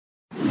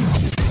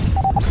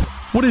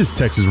What is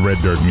Texas Red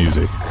Dirt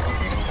music?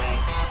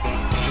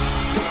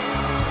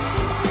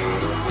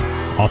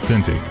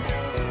 Authentic,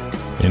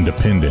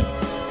 independent,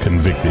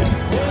 convicted.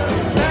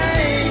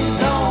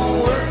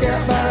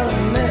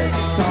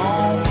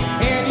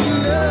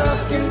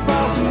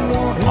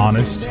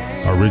 Honest,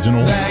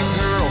 original,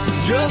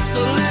 just a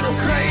little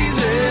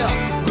crazy,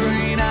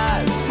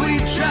 green-eyed,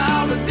 sweet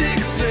child of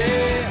Dixie.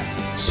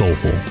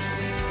 soulful,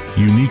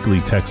 uniquely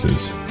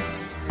Texas.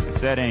 If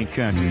that ain't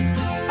country,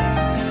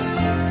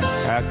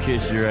 I'll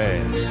kiss your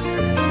ass.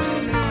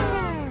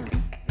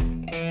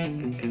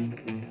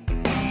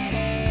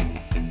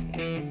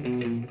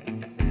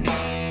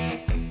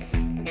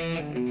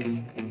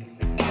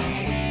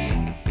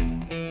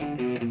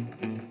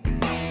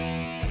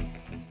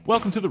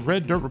 Welcome to the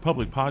Red Dirt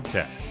Republic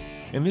podcast.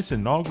 In this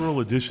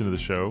inaugural edition of the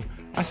show,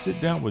 I sit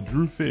down with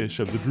Drew Fish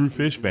of the Drew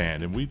Fish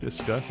Band and we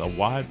discuss a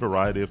wide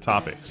variety of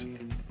topics.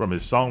 From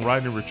his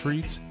songwriting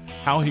retreats,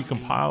 how he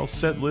compiles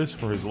set lists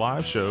for his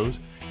live shows,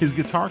 his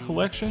guitar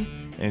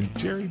collection, and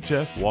Jerry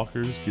Jeff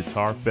Walker's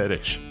guitar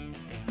fetish.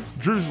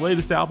 Drew's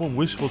latest album,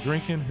 Wishful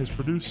Drinking, has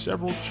produced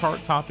several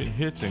chart-topping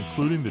hits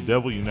including The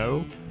Devil You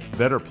Know,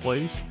 Better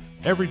Place,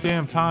 Every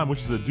Damn Time,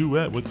 which is a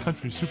duet with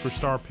country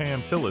superstar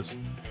Pam Tillis,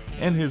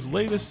 and his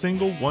latest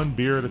single, One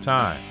Beer at a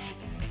Time.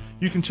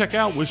 You can check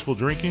out Wishful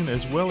Drinking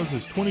as well as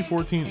his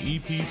 2014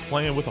 EP,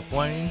 Playing with a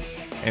Flame,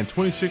 and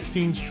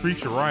 2016's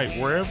Treat You Right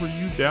wherever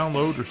you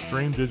download or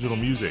stream digital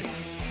music.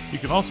 You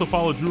can also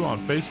follow Drew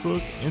on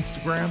Facebook,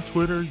 Instagram,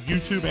 Twitter,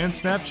 YouTube, and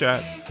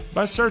Snapchat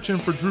by searching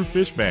for Drew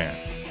Fish Band.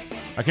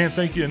 I can't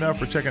thank you enough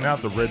for checking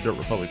out the Red Dirt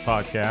Republic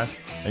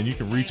podcast, and you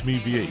can reach me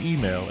via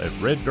email at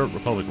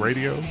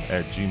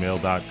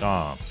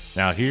reddirtrepublicradio@gmail.com.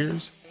 Now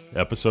here's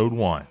episode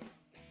 1.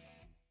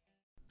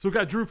 So we've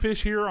got Drew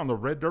Fish here on the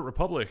Red Dirt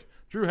Republic.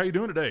 Drew, how you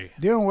doing today?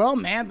 Doing well,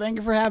 man. Thank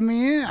you for having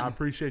me in. I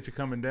appreciate you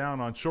coming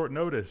down on short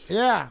notice.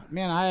 Yeah,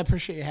 man, I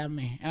appreciate you having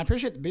me. And I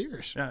appreciate the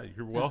beers. Yeah,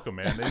 you're welcome,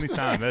 man.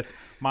 Anytime. That's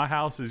my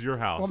house is your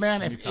house. Well,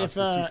 man, if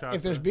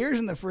there's beers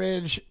in the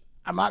fridge,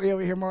 I might be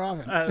over here more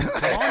often. Come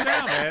on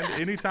down,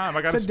 man. Anytime.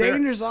 It's a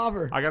dangerous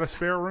offer. I got a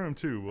spare room,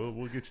 too.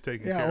 We'll get you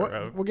taken care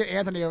of. We'll get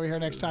Anthony over here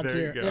next time,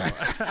 there too. You go.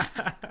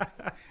 Yeah.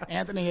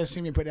 Anthony has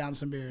seen me put down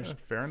some beers.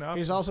 Fair enough.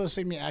 He's also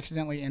seen me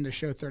accidentally end the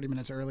show 30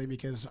 minutes early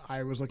because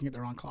I was looking at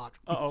the wrong clock.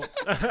 Uh-oh.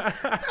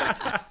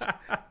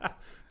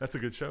 That's a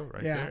good show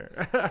right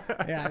there.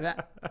 Yeah.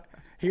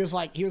 He was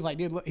like,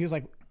 dude, he was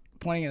like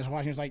pointing at his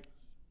watch. He was like,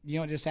 you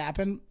know what just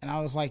happened? And I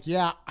was like,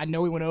 yeah, I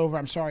know we went over.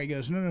 I'm sorry. He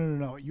goes,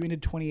 no. You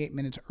ended 28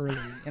 minutes early.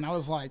 And I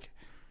was like,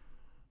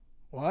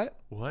 what?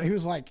 What? He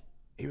was like,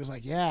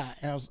 yeah.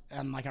 And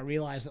I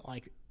realized that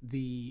like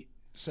the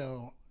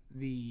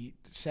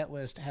set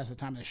list has the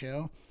time of the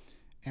show,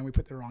 and we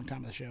put the wrong time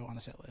of the show on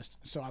the set list.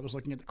 So I was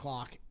looking at the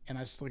clock, and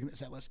I was looking at the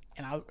set list,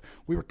 and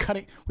we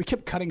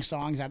kept cutting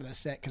songs out of the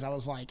set because I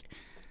was like,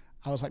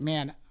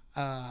 man,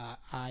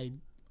 I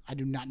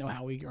do not know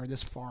how we are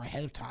this far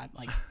ahead of time.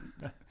 Like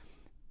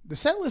the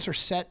set lists are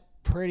set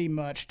pretty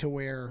much to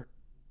where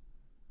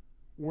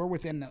we're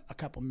within a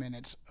couple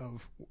minutes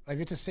of, if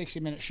it's a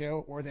 60-minute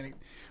show,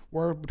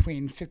 we're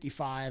between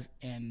 55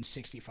 and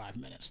 65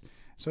 minutes.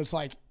 So it's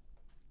like,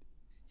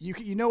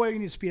 you know whether you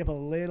need to speed up a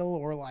little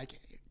or like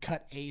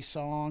cut a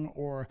song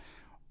or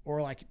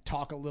like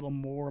talk a little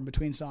more in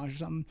between songs or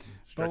something.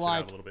 Stretch but like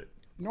it out a little bit.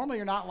 Normally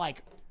you're not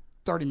like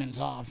 30 minutes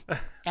off.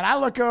 And I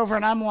look over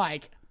and I'm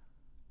like,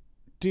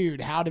 dude,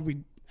 how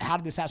did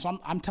this happen? So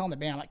I'm telling the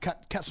band, like,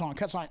 cut song,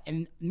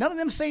 and none of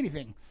them say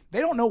anything.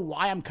 They don't know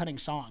why I'm cutting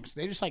songs.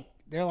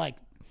 They're like,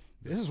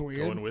 this is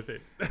weird. Going with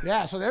it.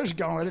 Yeah, so they're just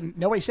going with it.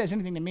 Nobody says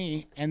anything to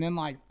me, and then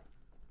like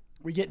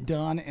we get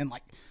done and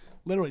like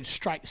literally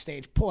strike the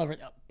stage, pull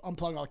everything up,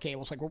 unplug all the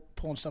cables, like we're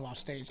pulling stuff off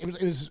stage.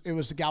 It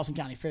was the Galveston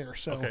County Fair,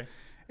 so okay.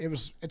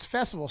 It's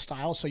festival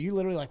style. So you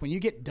literally, like, when you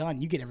get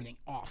done, you get everything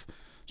off.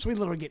 So we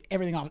literally get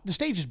everything off. The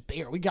stage is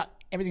bare. We got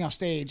everything off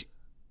stage,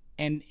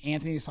 and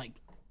Anthony's like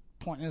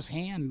pointing his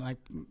hand like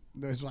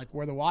there's like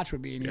where the watch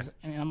would be, and,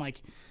 and I'm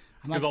like,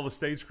 because all the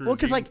stage crews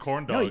eating like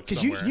corn dogs. No,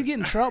 because you get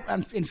in trouble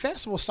in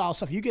festival style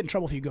stuff. You get in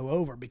trouble if you go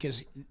over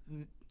because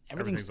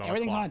everything's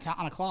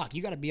on a clock.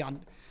 You got to be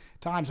on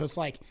time. So it's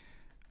like.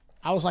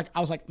 I was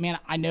like, man,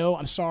 I know,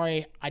 I'm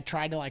sorry. I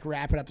tried to like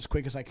wrap it up as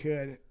quick as I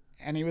could.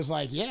 And he was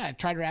like, yeah, I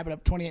tried to wrap it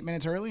up 28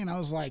 minutes early. And I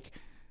was like,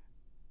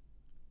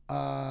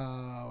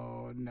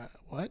 no,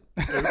 what?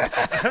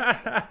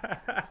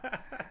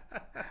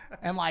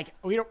 And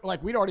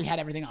we'd already had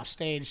everything off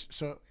stage.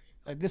 So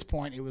at this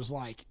point it was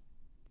like,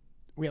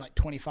 we had like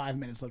 25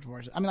 minutes left for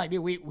us. I mean, like,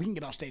 dude, we can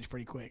get off stage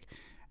pretty quick.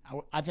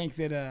 I think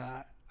we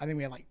had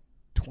like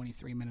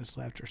 23 minutes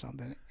left or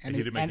something. And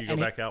he didn't make you go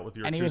back out with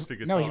your acoustic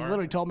guitar? No, he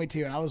literally told me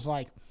to, and I was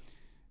like,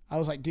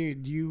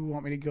 dude, do you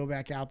want me to go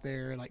back out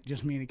there, like,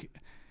 just me and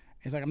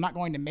he's like, I'm not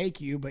going to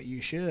make you, but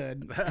you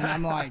should. And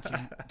I'm like,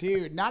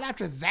 dude, not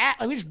after that.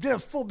 Like, we just did a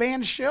full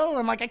band show.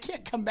 I'm like, I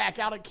can't come back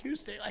out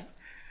acoustic. Like,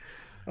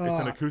 it's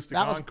an acoustic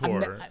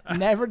encore. I've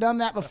never done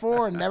that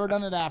before and never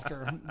done it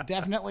after.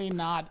 Definitely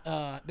not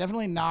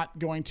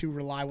going to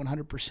rely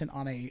 100%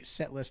 on a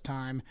set list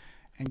time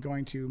and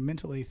going to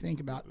mentally think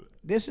about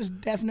this is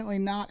definitely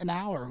not an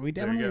hour. We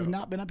definitely have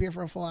not been up here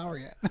for a full hour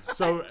yet.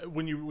 So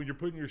when you're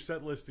putting your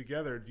set list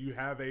together, do you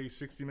have a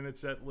 60-minute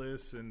set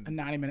list and A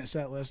 90-minute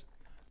set list.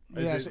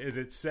 is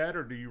it set,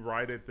 or do you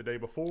write it the day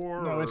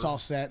before? No, it's all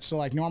set. So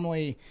like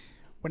normally,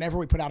 whenever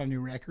we put out a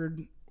new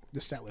record,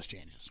 the set list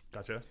changes.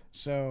 Gotcha.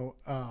 So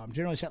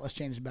generally, set list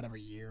changes about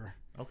every year.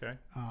 Okay.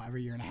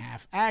 Every year and a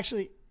half.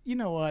 Actually, you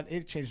know what?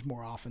 It changes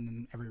more often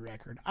than every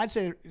record. I'd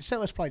say set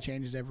list probably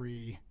changes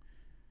every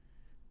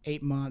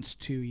 8 months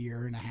to a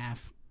year and a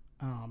half,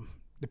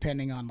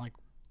 depending on like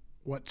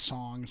what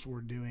songs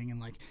we're doing and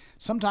like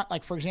sometimes,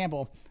 like for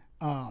example,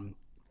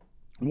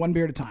 One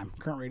Beer at a Time,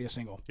 current radio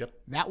single. Yep.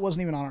 That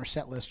wasn't even on our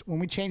set list when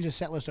we changed the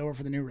set list over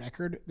for the new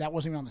record. That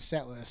wasn't even on the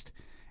set list,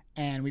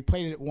 and we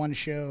played it at one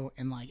show,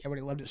 and like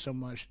everybody loved it so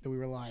much that we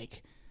were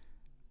like,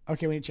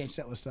 okay, we need to change the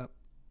set list up.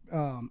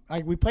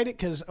 We played it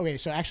because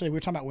so actually we were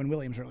talking about Wynn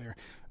Williams earlier.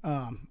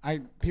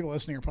 People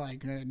listening are probably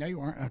like, no, you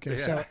weren't. Okay,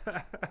 Yeah.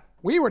 so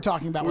we were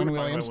talking about We Wynn were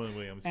talking Williams, about Wynn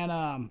Williams.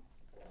 and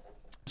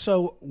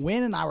so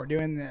Wynn and I were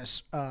doing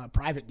this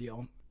private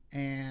deal,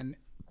 and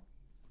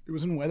it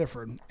was in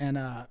Weatherford,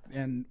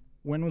 and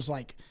Wynn was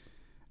like,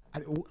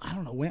 I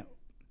don't know when.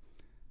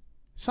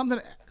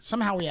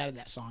 Somehow we added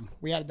that song.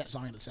 We added that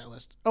song into the set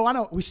list. Oh, I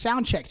know. We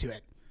sound checked to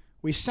it,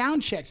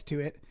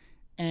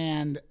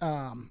 and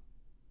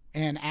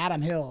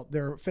Adam Hill,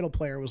 their fiddle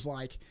player, was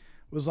like,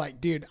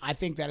 dude, I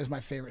think that is my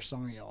favorite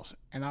song of y'all's.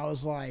 And I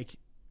was like,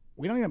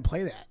 we don't even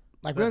play that.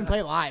 Like, we don't even play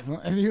it live.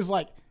 And he was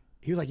like,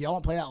 y'all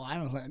don't play that live?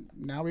 I was like,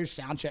 no, we just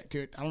sound check to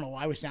it. I don't know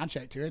why we sound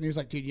check to it. And he was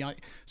like, dude,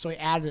 so he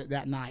added it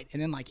that night.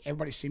 And then, like,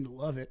 everybody seemed to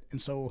love it.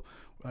 And so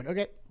we're like,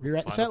 okay,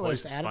 rewrite the set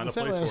list, add it to the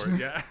set list. For it.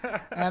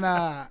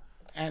 Yeah.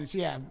 And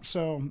yeah,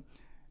 so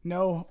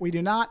no, we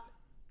do not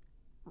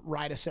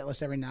write a set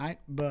list every night,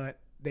 but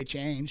they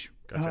change.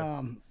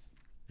 Gotcha.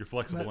 You're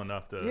flexible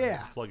enough to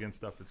plug in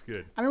stuff that's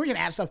good. I mean, we can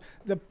add stuff.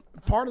 The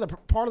part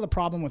of the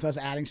problem with us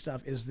adding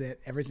stuff is that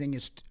everything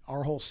is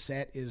our whole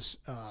set is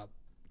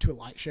to a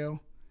light show,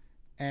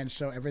 and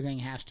so everything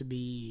has to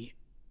be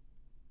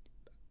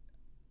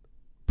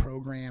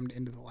programmed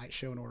into the light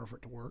show in order for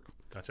it to work.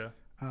 Gotcha.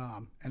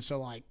 And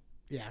so like,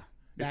 yeah,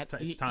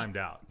 It's timed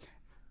out.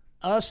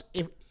 Us,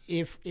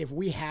 if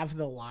we have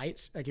the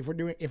lights, like if we're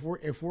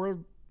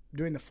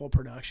doing the full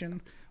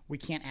production, we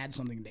can't add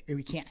something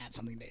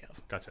day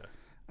of. Gotcha.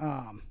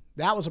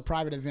 That was a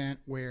private event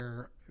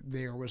where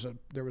there was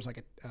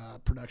like a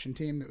production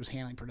team that was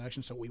handling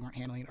production, so we weren't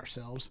handling it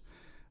ourselves.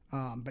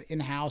 But in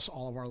house,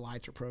 all of our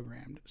lights are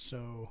programmed,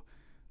 so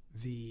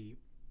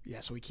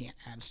so we can't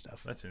add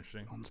stuff. That's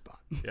interesting on the spot.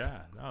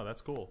 Yeah, no,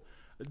 that's cool.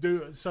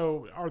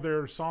 So are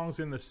there songs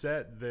in the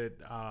set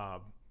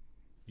that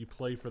you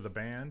play for the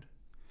band?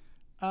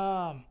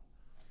 I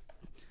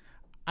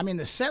mean,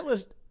 the set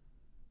list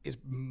is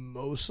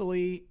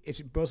mostly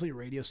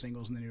radio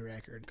singles in the new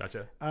record.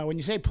 Gotcha. When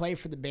you say play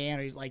for the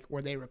band, or like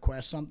where they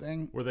request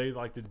something, where they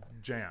like to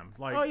jam,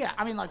 like oh yeah,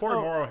 I mean like Corey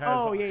Morrow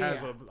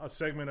has yeah. a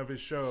segment of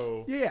his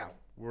show,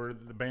 where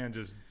the band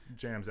just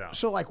jams out.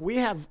 So like we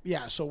have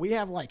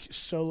like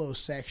solo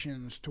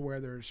sections to where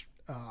there's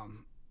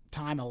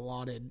time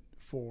allotted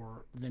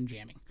for them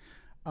jamming.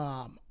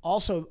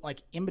 Also,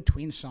 like in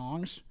between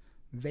songs,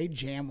 they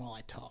jam while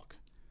I talk.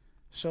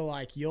 So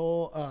like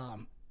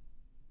you'll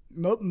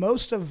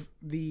most of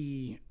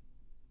the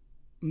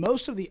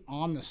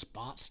on the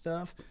spot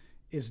stuff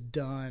is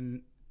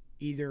done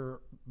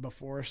either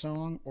before a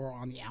song or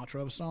on the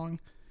outro of a song.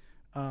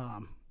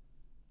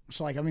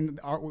 So like I mean,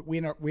 we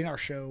in our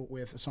show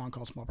with a song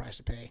called "Small Price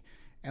to Pay,"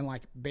 and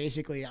like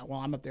basically while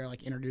I'm up there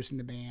like introducing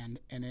the band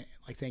and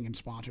like thanking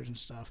sponsors and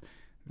stuff,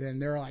 then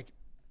they're like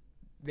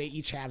they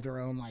each have their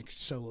own like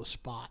solo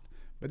spot.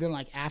 But then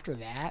like after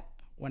that,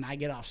 when I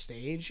get off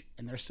stage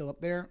and they're still up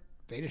there,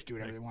 they just do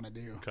whatever they want to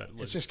do.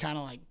 It's just kind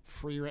of like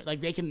free. Like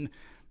they can,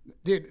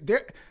 dude.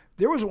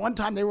 There was one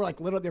time they were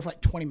like literally there for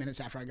like 20 minutes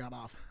after I got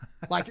off.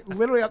 Like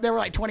literally up there were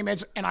like 20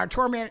 minutes, and our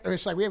tour manager.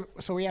 It's like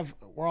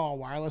we're all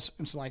wireless,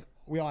 and so like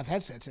we all have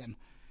headsets in,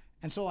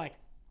 and so like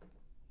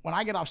when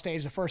I get off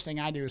stage, the first thing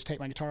I do is take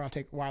my guitar off,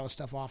 take wireless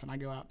stuff off, and I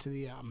go out to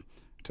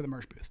the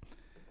merch booth,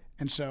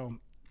 and so.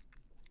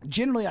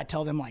 Generally, I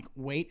tell them like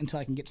wait until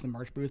I can get to the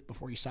merch booth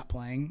before you stop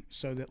playing,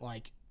 so that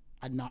like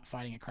I'm not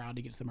fighting a crowd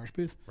to get to the merch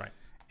booth. Right.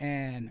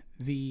 And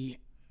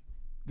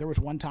there was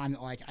one time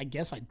that like I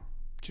guess I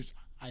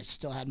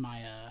still had my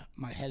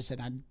my headset.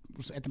 And I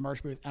was at the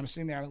merch booth. I'm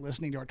sitting there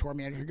listening to our tour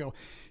manager go,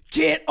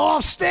 "Get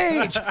off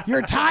stage!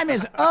 Your time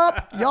is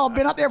up. Y'all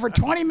been up there for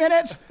 20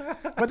 minutes."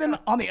 But then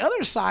on the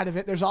other side of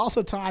it, there's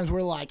also times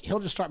where like he'll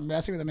just start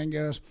messing with them and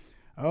goes,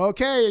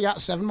 "Okay, you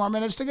got 7 more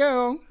minutes to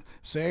go.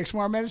 6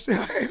 more minutes."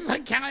 It's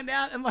like counting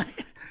down and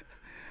like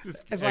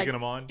just it's egging like,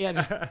 them on. Yeah,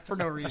 just for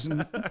no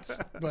reason.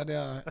 But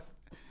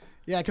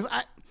yeah, because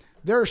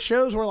there are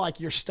shows where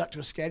like you're stuck to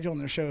a schedule, and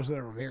there's shows that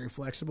are very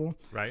flexible.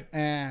 Right.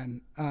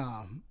 And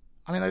I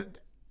mean,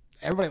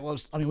 everybody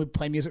loves. I mean, we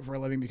play music for a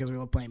living because we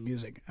love playing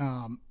music.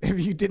 If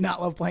you did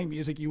not love playing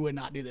music, you would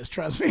not do this.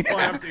 Trust me.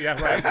 Well,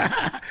 yeah,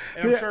 right.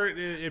 And I'm sure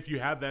if you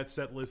have that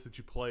set list that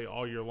you play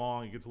all year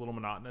long, it gets a little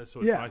monotonous. So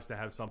it's nice to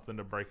have something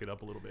to break it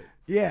up a little bit.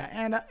 Yeah,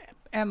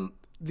 and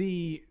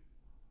the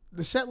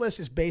set list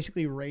is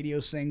basically radio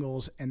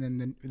singles and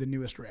then the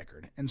newest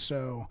record. And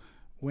so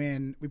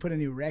when we put a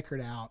new record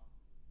out,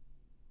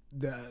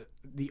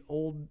 the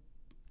old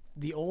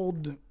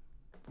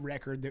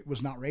record that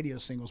was not radio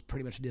singles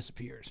pretty much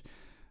disappears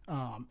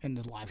in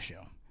the live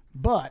show.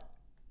 But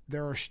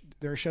there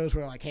are shows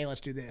where like, hey, let's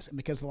do this, and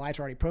because the lights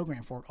are already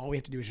programmed for it, all we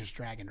have to do is just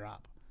drag and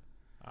drop.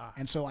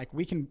 And so like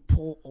we can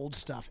pull old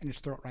stuff and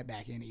just throw it right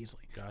back in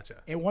easily. Gotcha.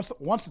 And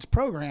once it's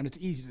programmed, it's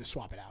easy to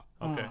swap it out.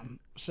 Okay.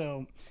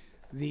 So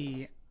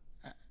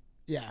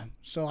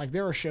so like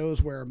there are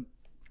shows where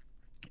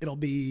it'll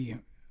be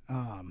like,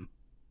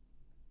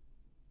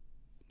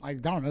 I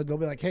don't know, they'll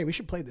be like, hey, we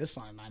should play this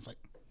song tonight. It's like,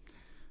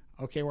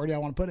 okay, where do I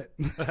want to put it?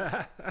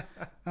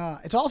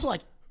 It's also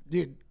like,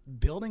 dude,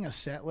 building a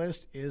set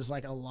list is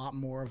like a lot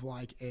more of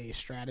like a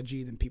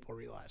strategy than people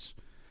realize.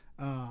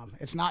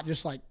 It's not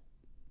just like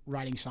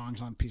writing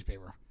songs on a piece of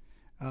paper.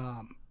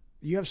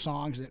 You have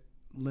songs that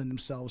lend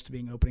themselves to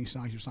being opening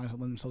songs. You have songs that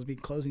lend themselves to being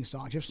closing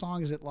songs. You have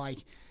songs that like,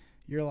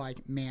 you're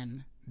like,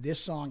 man, this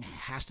song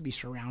has to be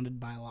surrounded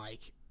by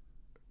like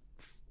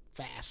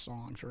fast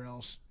songs or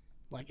else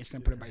like it's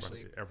going to put everybody to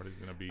sleep. Everybody's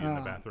going to be in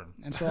the bathroom.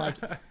 And so like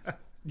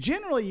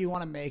generally you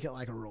want to make it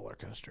like a roller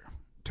coaster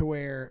to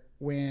where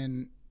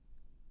when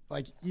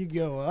like you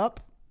go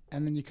up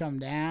and then you come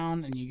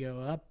down and you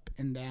go up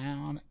and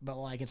down, but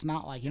like it's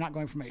not like you're not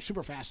going from a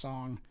super fast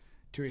song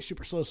to a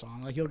super slow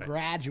song. Like you'll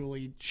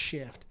gradually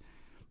shift.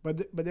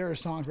 But there are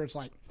songs where it's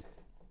like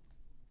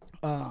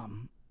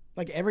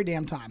Every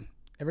Damn Time.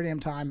 Every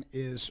Damn Time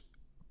is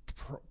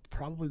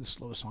probably the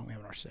slowest song we have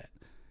in our set.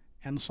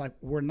 And it's like,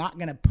 we're not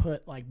going to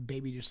put like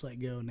Baby Just Let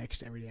Go next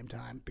to Every Damn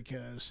Time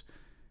because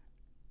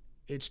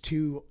it's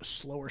two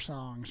slower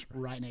songs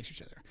right next to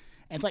each other.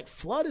 And it's like,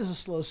 Flood is a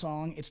slow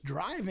song. It's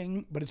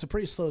driving, but it's a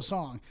pretty slow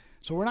song.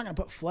 So we're not going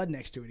to put Flood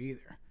next to it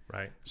either.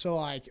 Right. So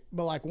like,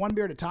 but like One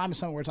Beer at a Time is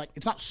something where it's like,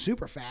 it's not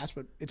super fast,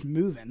 but it's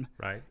moving.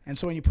 Right. And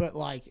so when you put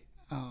like,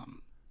 I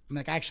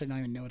actually don't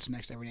even know what's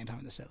next Every Damn Time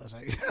in the set list.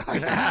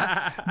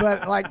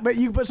 But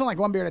you can put something like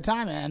One Beer at a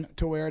Time in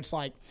to where it's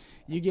like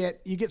you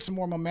get some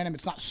more momentum.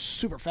 It's not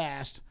super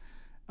fast.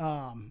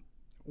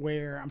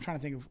 Where I'm trying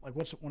to think of like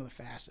what's one of the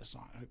fastest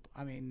songs.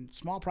 I mean,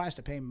 Small Price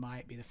to Pay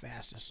might be the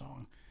fastest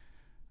song.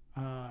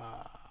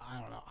 I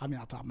don't know. I mean,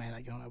 off the top of my head,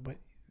 I don't know.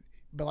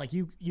 But like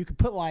you could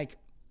put like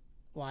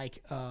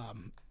Playing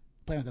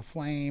with a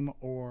Flame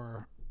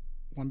or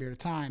One Beer at a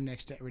Time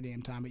next to Every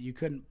Damn Time, but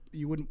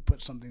you wouldn't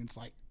put something that's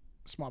like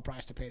Small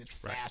Price to Pay that's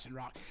fast and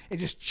rock. It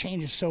just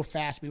changes so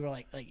fast. People are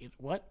like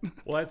what?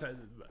 Well, that's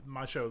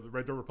my show, the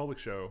Red Dirt Republic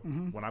show.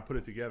 Mm-hmm. When I put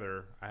it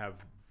together, I have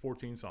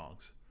 14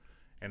 songs,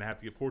 and I have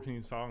to get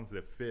 14 songs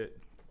that fit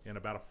in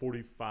about a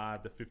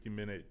 45 to 50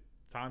 minute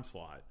time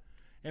slot,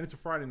 and it's a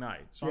Friday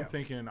night. So I'm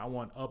thinking I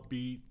want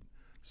upbeat.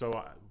 So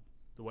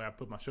the way I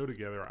put my show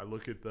together, I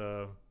look at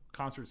the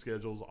concert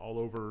schedules all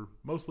over,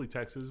 mostly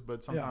Texas,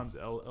 but sometimes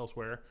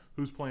elsewhere.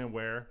 Who's playing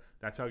where?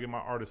 That's how I get my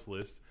artist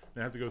list.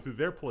 Then I have to go through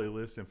their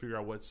playlist and figure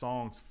out what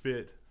songs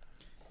fit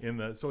in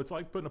the. So it's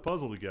like putting a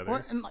puzzle together.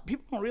 Well, and like,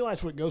 people don't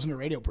realize what goes into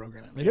radio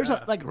programming. Like, there's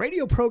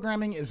radio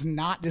programming is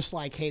not just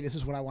like, hey, this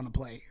is what I want to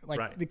play.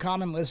 Like the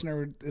common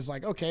listener is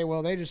like, okay,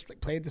 well they just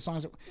played the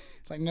songs.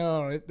 It's like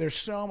no, there's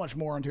so much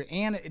more into it,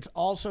 and it's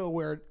also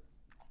where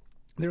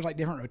there's like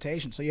different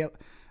rotations. So you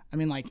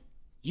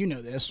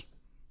know this.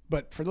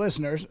 But for the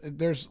listeners,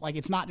 there's like,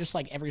 it's not just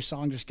like every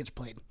song just gets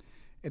played.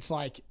 It's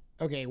like,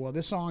 okay, well,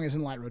 this song is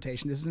in light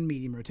rotation. This is in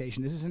medium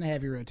rotation. This is in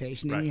heavy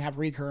rotation. And you have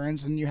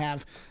recurrence, and you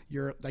have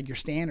your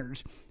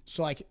standards.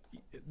 So like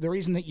the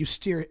reason that you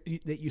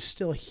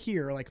still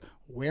hear like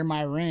Wear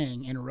My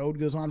Ring and Road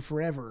Goes On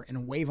Forever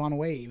and Wave on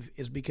Wave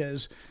is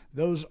because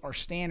those are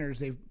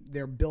standards.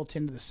 They're built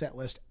into the set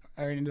list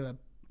or into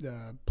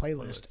the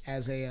playlist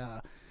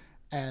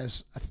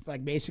as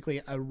like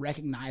basically a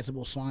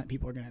recognizable song that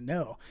people are going to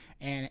know.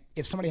 And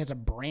if somebody has a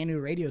brand new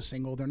radio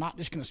single, they're not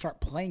just going to start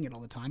playing it all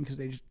the time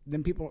because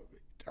then people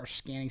are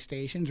scanning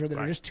stations or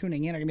they're just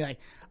tuning in are going to be like,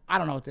 I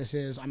don't know what this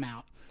is, I'm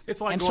out.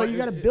 It's like, and so you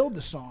got to build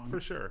the song for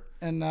sure.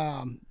 And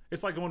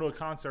it's like going to a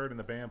concert and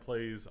the band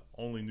plays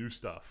only new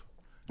stuff.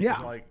 Yeah,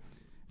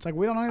 it's like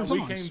we don't know any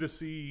songs. We came to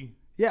see.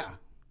 Yeah.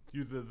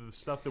 The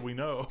stuff that we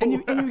know, and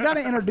you got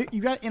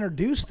to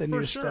introduce the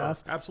new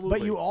stuff. Absolutely,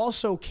 but you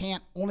also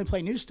can't only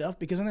play new stuff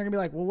because then they're gonna be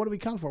like, well, what do we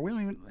come for? We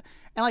don't even.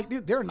 And like,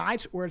 dude, there are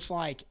nights where it's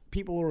like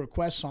people will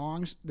request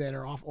songs that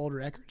are off old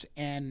records,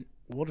 and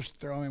we'll just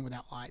throw them in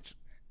without lights.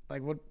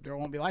 Like, there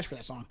won't be lights for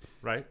that song,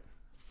 right?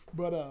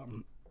 But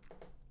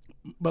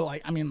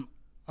like, I mean,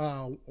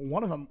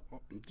 one of them,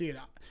 dude,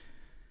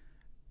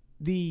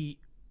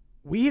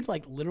 we had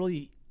like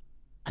literally.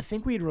 I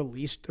think we had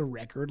released the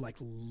record like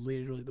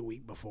literally the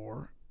week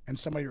before, and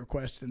somebody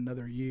requested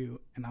Another You,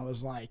 and I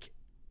was like,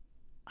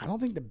 I don't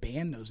think the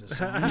band knows this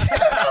song.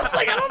 I was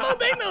like, I don't know if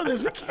they know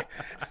this.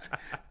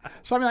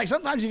 So I mean, like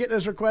sometimes you get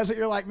those requests that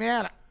you're like,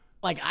 man,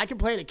 like I can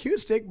play it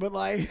acoustic, but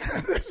like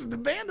this is the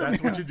band.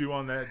 That's what you do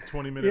on that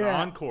 20-minute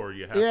Yeah. encore.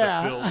 You have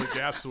Yeah. to fill the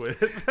gaps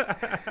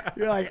with.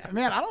 You're like,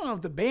 man, I don't know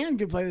if the band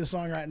can play this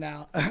song right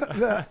now.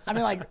 I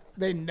mean, like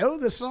they know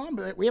the song,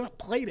 but we haven't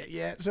played it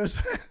yet. So it's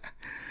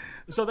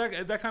So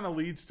that kind of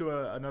leads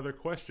to another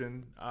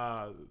question.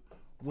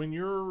 When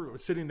you're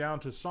sitting down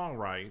to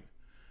songwrite,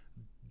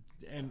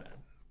 and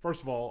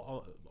first of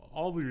all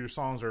of your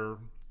songs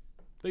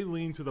they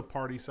lean to the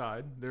party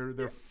side.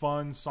 They're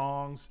fun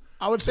songs.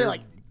 I would say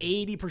like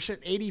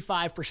 80%,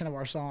 85% of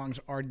our songs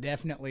are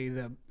definitely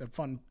the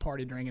fun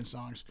party drinking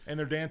songs. And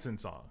they're dancing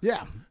songs.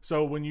 Yeah.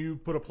 So when you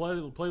put a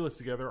playlist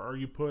together, or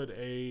you put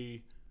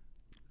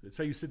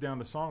say you sit down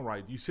to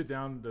songwrite, you sit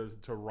down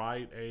to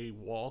write a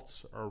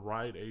waltz or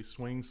write a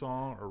swing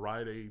song or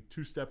write a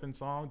two-stepping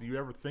song. Do you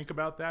ever think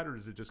about that, or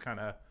does it just kind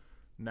of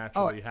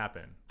naturally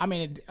happen? I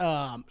mean,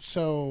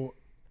 so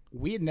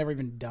we had never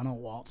even done a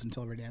waltz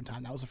until Every Damn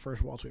Time. That was the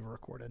first waltz we ever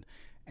recorded.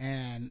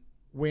 And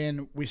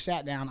when we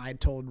sat down, I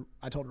told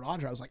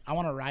Roger, I was like, I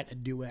want to write a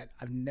duet.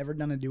 I've never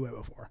done a duet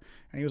before.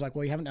 And he was like,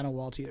 well, you haven't done a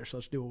waltz either, so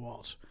let's do a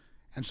waltz.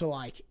 And so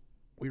like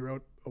we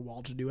wrote a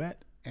waltz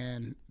duet,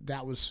 and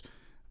that was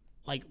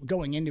like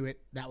going into it,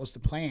 that was the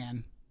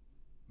plan.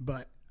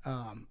 But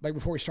like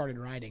before we started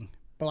writing,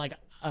 but like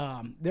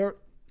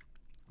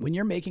when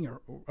you're making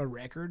a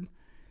record,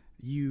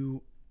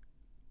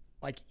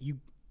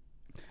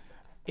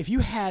 if you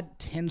had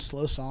 10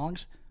 slow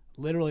songs,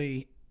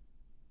 literally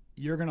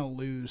you're going to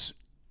lose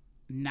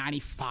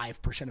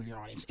 95% of your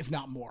audience, if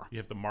not more. You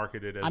have to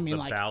market it as the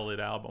ballad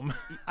album.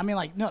 I mean,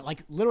 like, no,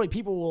 like literally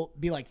people will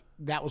be like,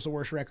 that was the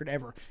worst record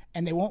ever.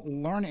 And they won't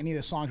learn any of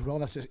the songs well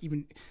enough to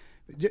even,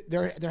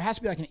 there has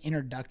to be like an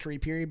introductory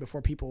period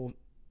before people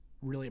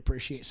really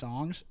appreciate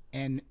songs.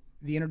 And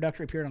the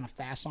introductory period on a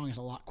fast song is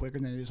a lot quicker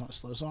than it is on a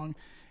slow song.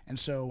 And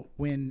so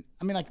with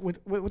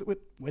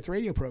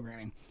radio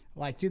programming,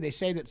 like, dude, they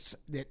say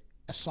that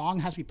a song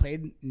has to be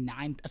played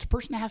a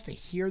person has to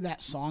hear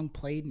that song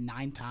played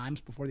 9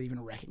 times before they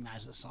even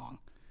recognize the song,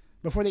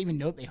 before they even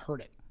know that they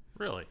heard it.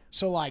 Really?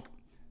 So like,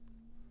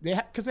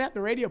 because they have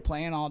the radio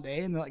playing all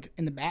day, and they're like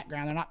in the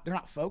background, they're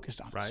not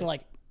focused on it. Right. So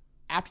like,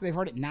 after they've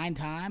heard it 9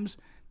 times,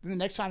 then the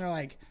next time they're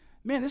like,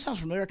 man, this sounds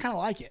familiar, I kind of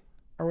like it,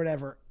 or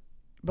whatever.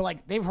 But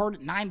like, they've heard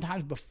it 9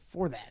 times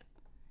before that.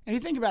 And you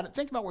think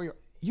about where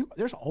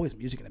there's always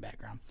music in the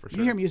background. For sure.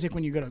 You hear music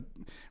when you go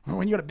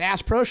to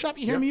Bass Pro Shop.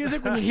 You hear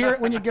music when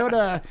you go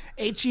to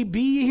HEB.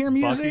 You hear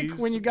music Buc-ee's.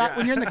 when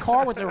you're in the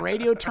car with the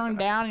radio turned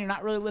down and you're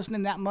not really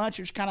listening that much.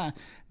 You're just kind of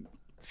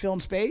filling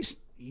space.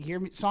 You hear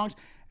songs,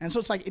 and so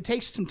it's like it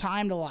takes some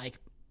time to like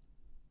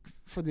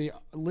for the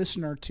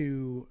listener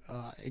to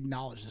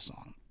acknowledge the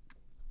song.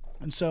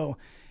 And so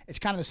it's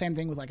kind of the same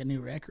thing with like a new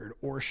record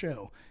or a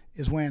show.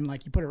 Is when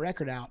like you put a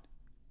record out,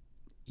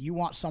 you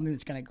want something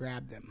that's going to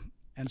grab them.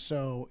 And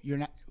so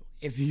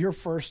if your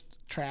first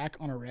track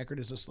on a record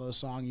is a slow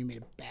song, you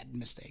made a bad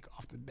mistake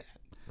off the bat.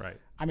 Right.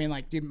 I mean,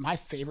 like, dude, my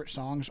favorite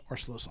songs are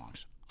slow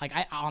songs. Like,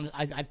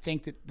 I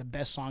think that the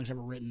best songs ever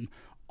written,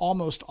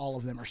 almost all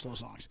of them are slow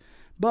songs.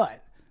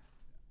 But,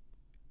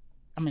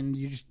 I mean,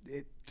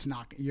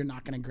 you're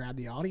not going to grab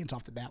the audience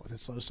off the bat with a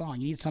slow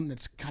song. You need something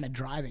that's kind of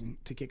driving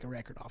to kick a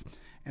record off.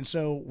 And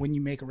so when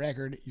you make a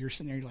record, you're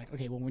sitting there, you're like,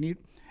 okay, well, we need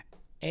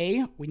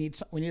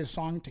a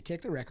song to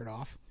kick the record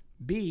off.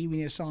 B, we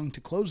need a song to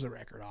close the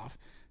record off.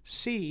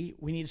 C,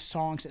 we need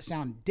songs that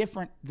sound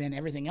different than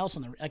everything else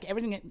on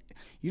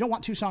you don't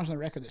want 2 songs on the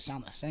record that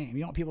sound the same.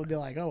 You want people to be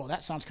like, oh, well,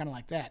 that sounds kind of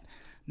like that.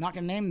 Not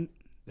going to name,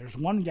 there's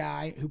one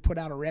guy who put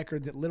out a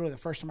record that literally the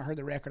first time I heard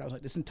the record, I was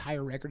like, this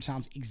entire record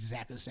sounds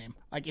exactly the same.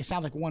 Like, it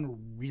sounds like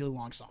one really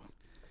long song.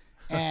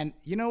 And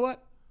you know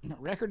what? The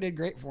record did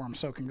great for him,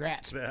 so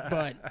congrats.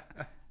 But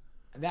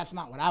that's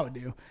not what I would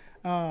do.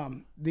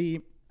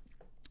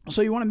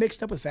 So you want to mix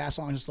it up with fast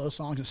songs and slow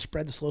songs and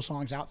spread the slow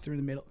songs out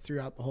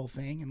throughout the whole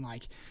thing, and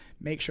like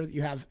make sure that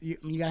you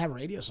gotta have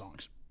radio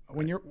songs.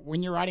 When you're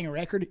writing a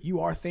record,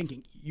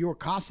 you're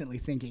constantly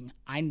thinking,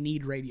 I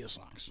need radio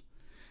songs.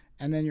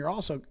 And then you're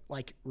also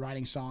like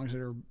writing songs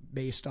that are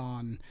based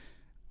on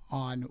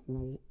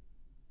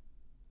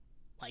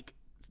like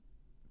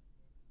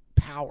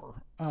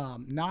power,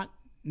 not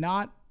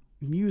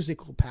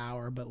musical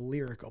power, but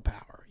lyrical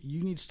power.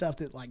 You need stuff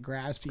that like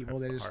grabs people,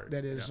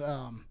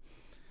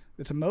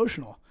 that's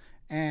emotional.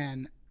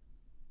 And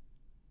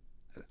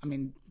I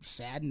mean,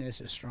 sadness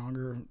is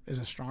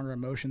a stronger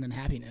emotion than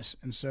happiness.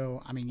 And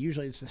so, I mean,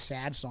 usually it's the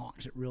sad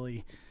songs that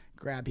really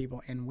grab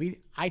people. And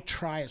I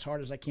try as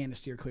hard as I can to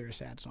steer clear of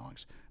sad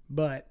songs.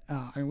 But,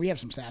 I mean, we have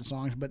some sad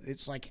songs, but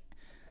it's like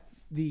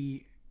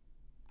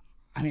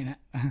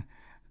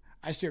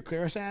I steer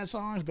clear of sad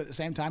songs, but at the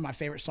same time, my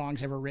favorite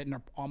songs ever written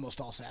are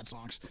almost all sad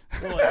songs.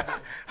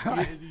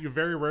 Well, you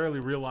very rarely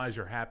realize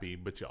you're happy,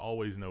 but you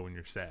always know when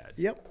you're sad.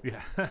 Yep.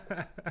 Yeah.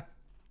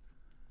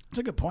 That's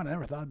a good point. I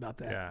never thought about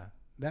that. Yeah.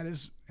 That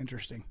is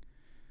interesting.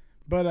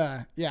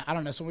 But yeah, I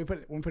don't know. So when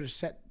we put a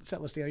set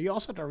list together, you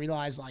also have to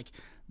realize like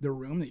the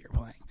room that you're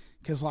playing,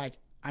 because like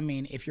I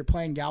mean, if you're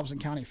playing Galveston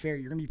County Fair,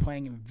 you're going to be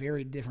playing a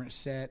very different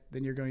set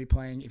than you're going to be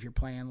playing if you're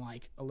playing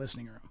like a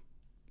listening room,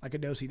 like a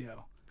do-si-do.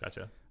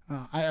 Gotcha.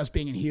 Us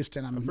being in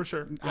Houston, I'm For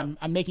sure.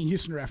 I'm making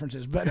Houston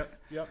references, but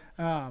Yep.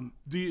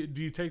 Do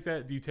you take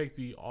that? Do you take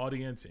the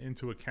audience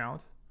into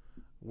account,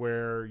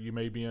 where you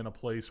may be in a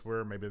place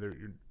where maybe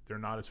they're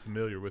not as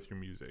familiar with your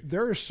music?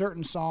 there are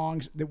certain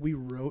songs that we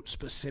wrote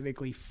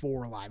specifically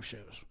for live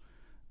shows.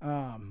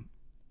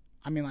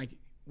 I mean, like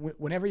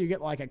whenever you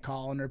get like a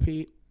call and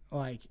repeat,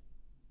 like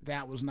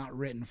that was not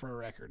written for a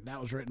record.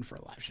 That was written for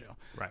a live show.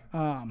 Right.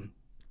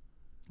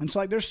 And so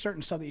like there's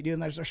certain stuff that you do,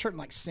 and there's certain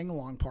like sing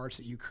along parts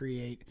that you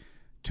create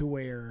to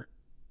where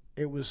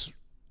it was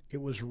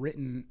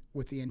written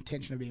with the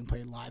intention of being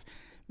played live.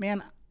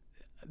 Man,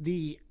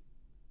 the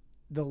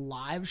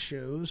live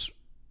shows,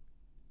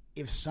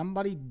 if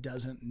somebody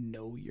doesn't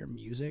know your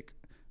music,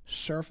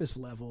 Surface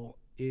Level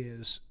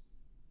is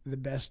the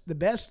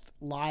best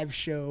live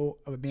show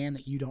of a band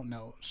that you don't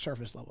know,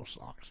 Surface Level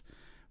songs.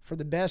 For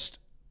the best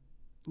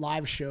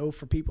live show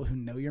for people who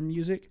know your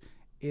music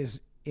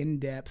is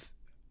in-depth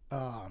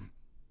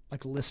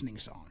like listening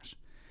songs.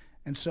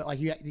 And so like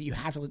you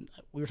have to,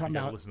 we were talking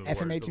about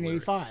FM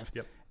 1885.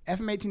 Yep.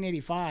 FM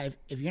 1885,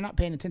 if you're not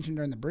paying attention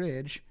during the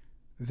bridge,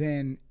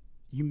 then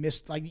you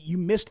missed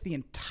the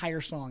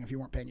entire song if you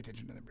weren't paying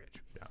attention to the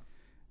bridge.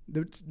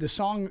 Yeah. The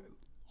song,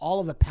 all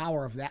of the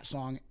power of that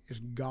song is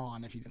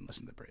gone if you didn't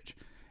listen to the bridge.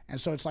 And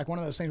so it's like one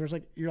of those things where it's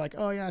like you're like,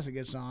 oh yeah, that's a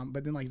good song,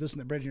 but then like listen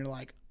to the bridge and you're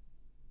like,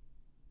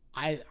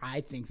 I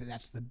think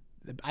that's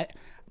I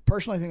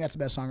personally think that's the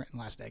best song written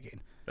last decade.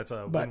 That's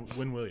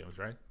Win Williams,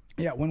 right?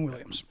 Yeah, Win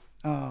Williams.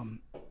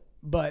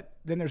 But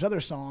then there's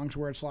other songs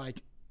where it's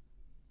like,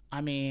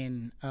 I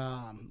mean,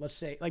 let's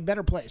say like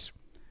Better Place.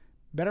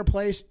 Better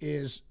Place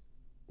is,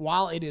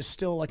 while it is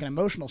still like an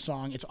emotional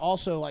song, it's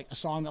also like a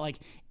song that like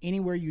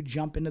anywhere you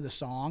jump into the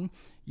song,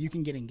 you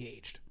can get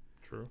engaged.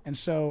 True. And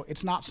so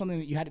it's not something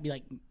that you had to be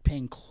like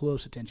paying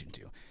close attention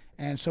to.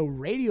 And so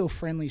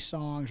radio-friendly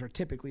songs are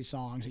typically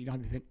songs that you don't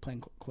have to be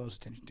paying close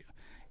attention to.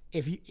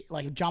 If you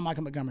like John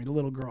Michael Montgomery, The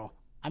Little Girl,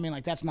 I mean,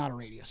 like that's not a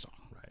radio song.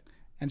 Right.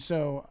 And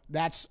so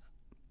that's,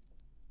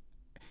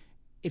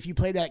 if you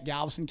played that at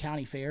Galveston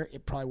County Fair,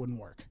 it probably wouldn't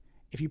work.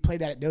 If you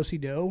played that at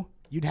Do-Si-Do,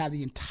 you'd have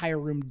the entire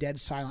room dead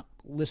silent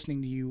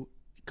listening to you,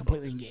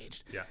 completely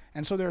engaged. Yeah.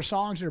 And so there are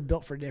songs that are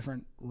built for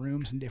different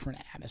rooms and different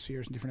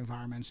atmospheres and different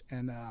environments.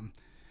 And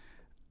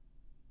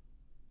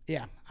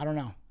yeah, I don't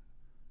know.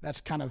 That's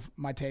kind of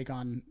my take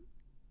on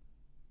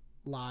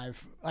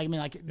live. I mean,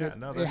 like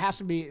it has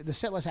to be, the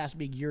set list has to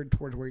be geared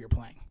towards where you're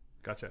playing.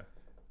 Gotcha.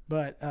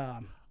 But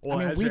well,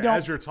 I mean,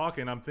 as you're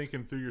talking, I'm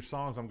thinking through your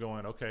songs. I'm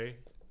going, okay,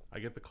 I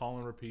get the call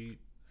and repeat.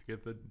 I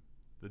get the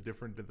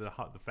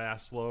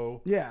fast,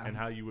 slow, yeah, and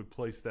how you would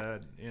place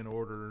that in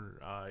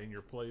order in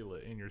your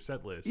playlist, in your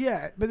set list.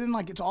 Yeah, but then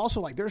like it's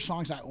also like there's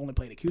songs I only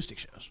played acoustic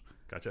shows.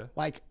 Gotcha.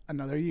 Like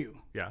Another You.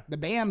 Yeah. The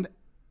band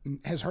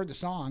has heard the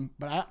song,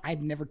 but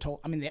I'd never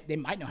told. I mean, they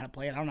might know how to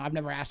play it. I don't know. I've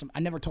never asked them.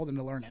 I never told them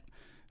to learn it.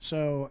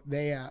 So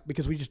they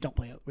because we just don't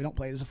play it. We don't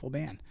play it as a full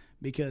band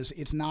because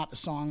it's not a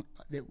song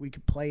that we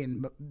could play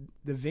in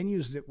the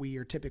venues that we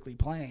are typically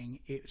playing.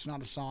 It's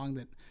not a song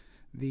that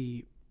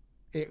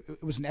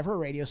it was never a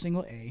radio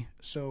single.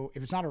 So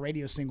if it's not a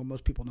radio single,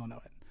 most people don't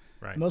know it.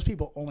 Right. Most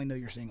people only know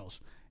your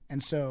singles,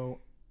 and so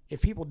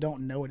if people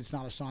don't know it, it's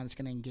not a song that's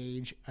going to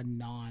engage a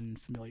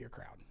non-familiar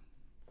crowd.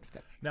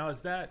 Now,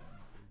 is that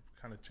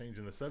kind of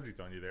changing the subject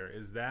on you there?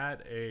 Is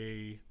that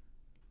a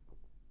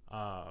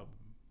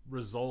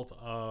result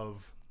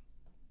of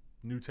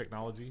new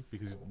technology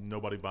because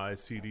nobody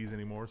buys CDs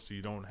anymore, so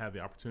you don't have the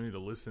opportunity to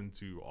listen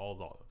to all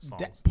the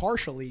songs?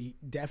 Partially,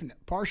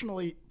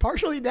 definitely.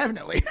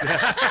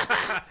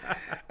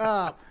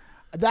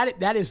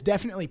 That is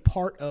definitely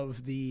part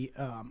of the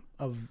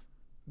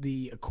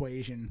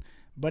equation,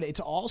 but it's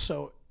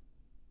also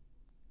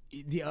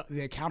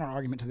the counter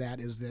argument to that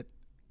is that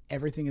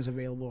everything is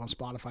available on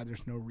Spotify.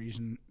 There's no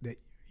reason that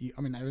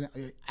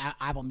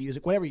Apple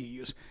Music, whatever you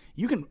use,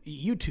 you can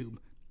YouTube.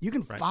 You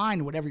can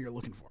find whatever you're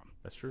looking for.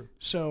 That's true.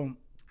 So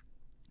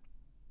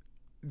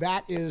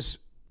that is,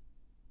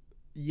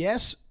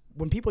 yes,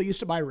 when people used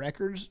to buy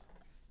records,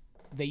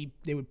 they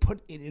would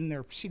put it in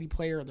their CD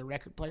player or the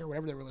record player,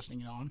 whatever they were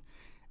listening on,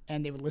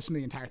 and they would listen to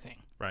the entire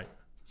thing. Right.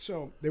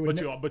 So they would.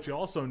 But you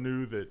also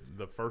knew that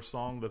the first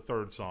song, the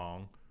third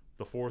song,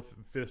 the fourth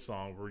and fifth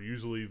song were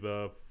usually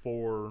the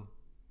 4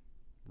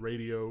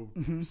 radio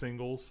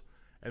singles,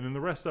 and then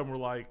the rest of them were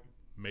like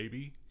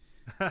maybe.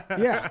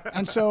 Yeah,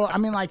 and so I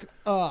mean, like,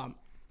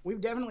 we've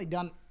definitely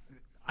done.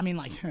 I mean,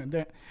 like,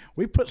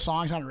 we put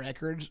songs on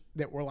records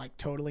that were like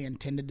totally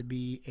intended to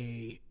be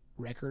a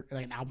record,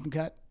 like an album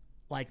cut.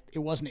 Like it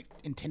wasn't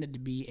intended to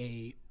be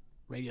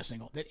a radio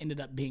single. That ended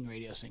up being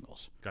radio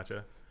singles.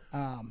 Gotcha.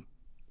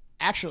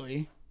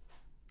 Actually,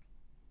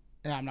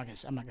 I'm not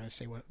gonna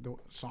say what the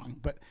song,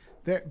 but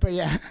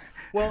yeah.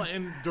 Well,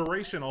 and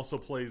duration also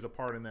plays a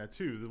part in that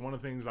too. One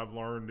of the things I've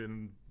learned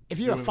in if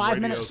you have a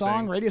 5-minute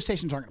song, radio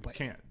stations aren't gonna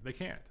play. They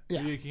can't.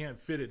 Yeah. You can't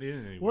fit it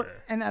in anywhere. Well,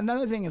 and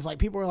another thing is like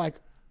people are like,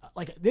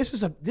 like this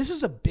is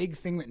a big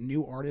thing that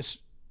new artists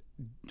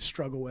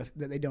struggle with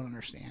that they don't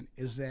understand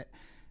is that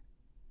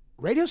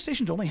radio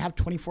stations only have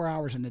 24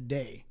 hours in a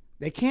day.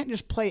 They can't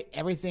just play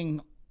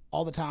everything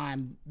all the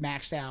time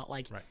maxed out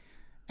like Right.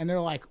 and they're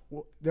like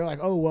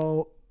oh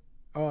well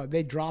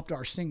they dropped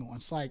our single.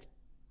 It's like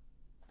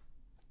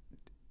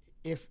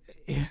if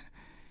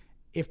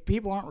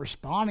people aren't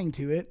responding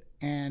to it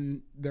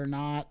and they're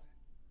not,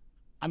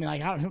 I mean,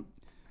 like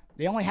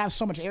they only have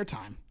so much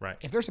airtime. Right.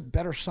 If there's a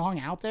better song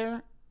out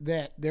there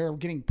that they're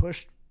getting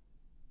pushed,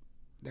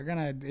 they're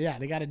gonna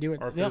they got to do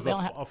it. Or if there's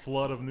a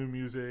flood of new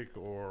music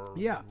or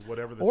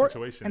whatever the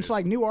situation and is. so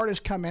like new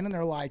artists come in and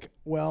they're like,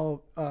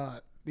 well,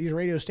 these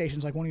radio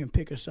stations like won't even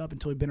pick us up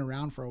until we've been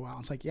around for a while.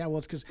 It's like, yeah, well,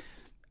 it's because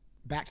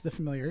back to the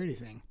familiarity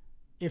thing.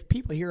 If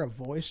people hear a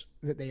voice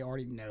that they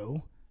already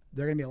know,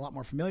 they're going to be a lot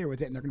more familiar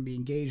with it, and they're going to be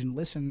engaged and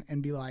listen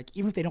and be like,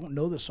 even if they don't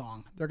know the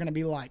song, they're going to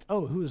be like,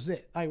 oh, who is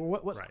it? Like,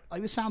 what? Right.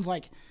 Like, this sounds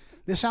like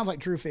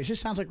Drew Fish. This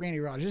sounds like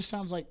Randy Rogers. This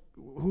sounds like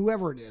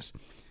whoever it is.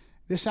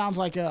 This sounds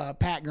like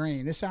Pat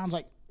Green. This sounds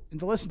like, and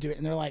to listen to it,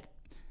 and they're like,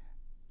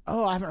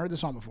 oh, I haven't heard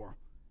this song before.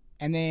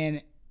 And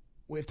then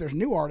if there's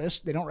new artists,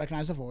 they don't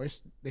recognize the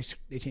voice,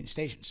 they change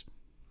stations.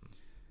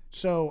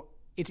 So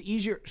it's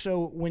easier.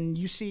 So when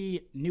you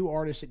see new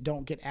artists that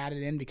don't get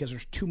added in because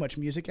there's too much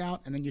music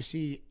out, and then you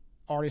see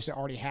artists that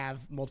already have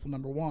multiple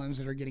number ones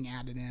that are getting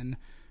added in,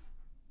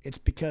 it's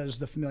because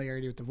the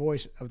familiarity with the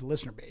voice of the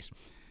listener base.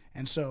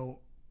 And so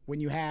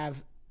when you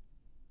have,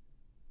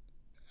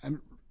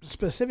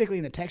 specifically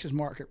in the Texas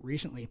market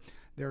recently,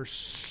 there's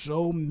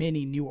so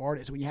many new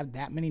artists. When you have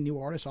that many new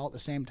artists all at the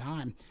same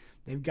time,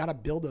 they've got to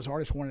build those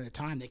artists one at a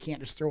time. They can't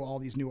just throw all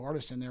these new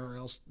artists in there, or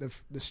else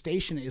the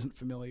station isn't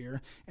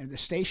familiar. And if the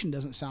station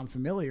doesn't sound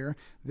familiar,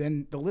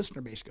 then the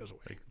listener base goes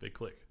away. They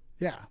click.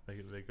 Yeah.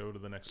 They go to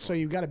the next So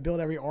one. you've got to build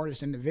every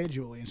artist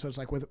individually. And so it's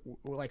like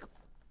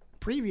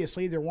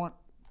previously there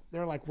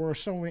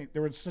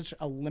was such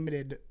a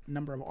limited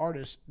number of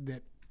artists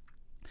that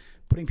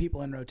putting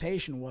people in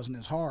rotation wasn't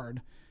as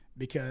hard,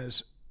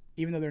 because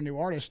even though they're new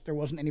artists, there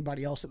wasn't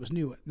anybody else that was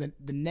new. The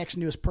next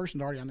newest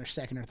person's already on their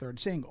second or third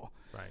single.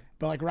 Right.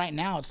 But like right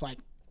now, it's like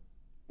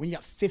when you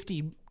got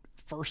 50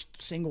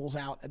 first singles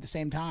out at the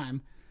same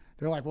time,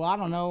 they're like, well, I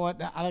don't know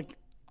what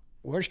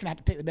we're just gonna have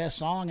to pick the best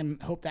song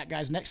and hope that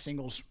guy's next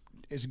singles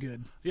is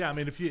good. Yeah, I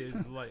mean, if you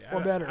like, Or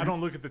better. I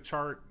don't look at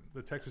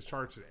the Texas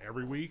charts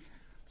every week.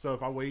 So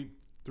if I wait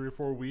 3 or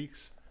 4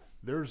 weeks,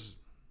 there's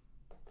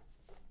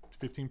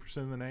 15%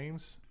 of the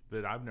names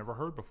that I've never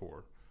heard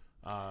before.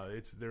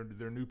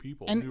 They're new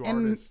people, new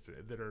artists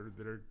that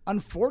are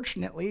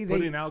unfortunately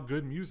putting out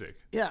good music.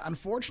 Yeah,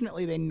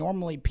 unfortunately they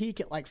normally peak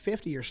at like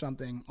 50 or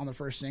something on the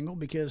first single,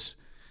 because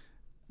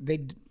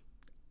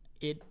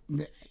it's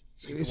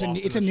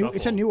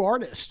a new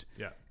artist.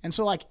 Yeah. And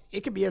so like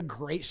it could be a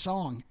great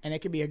song and it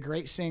could be a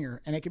great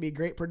singer and it could be a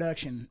great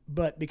production,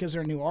 but because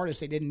they're a new artist,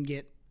 they didn't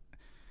get,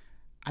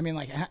 I mean,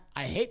 like,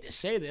 I hate to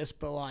say this,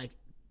 but like,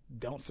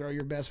 don't throw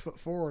your best foot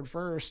forward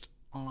first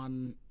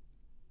on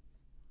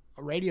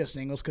radio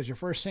singles, because your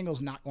first single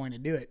is not going to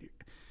do it.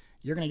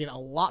 You're going to get a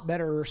lot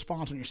better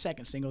response on your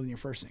second single than your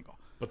first single.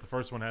 But the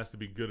first one has to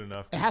be good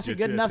enough. It has to be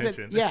good enough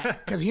that, yeah,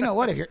 because you know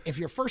what? If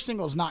your first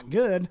single is not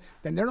good,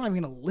 then they're not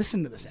even going to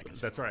listen to the second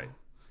single. That's right.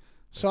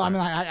 So I mean,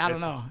 I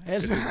don't know.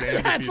 It's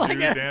damned if you do,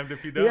 damned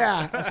if you don't.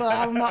 Yeah. So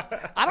I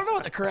don't know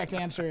what the correct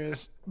answer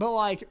is, but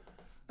like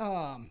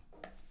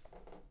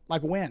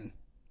Win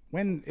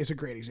is a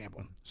great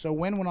example. So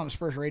Win went on his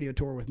first radio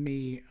tour with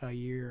me a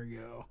year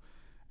ago,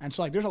 and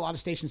so like there's a lot of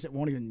stations that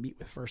won't even meet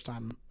with first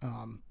time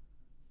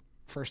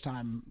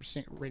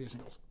radio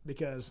singles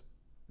because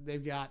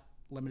they've got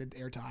limited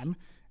airtime,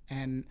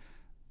 and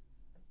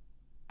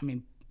I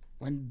mean,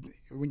 when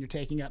you're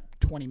taking up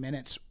 20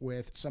 minutes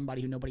with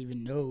somebody who nobody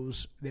even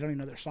knows, they don't even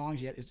know their songs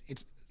yet.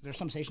 There's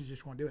some stations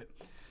just won't do it.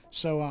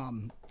 So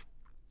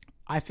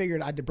I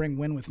figured I'd bring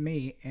Win with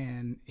me,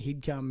 and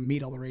he'd come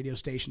meet all the radio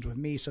stations with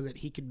me so that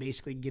he could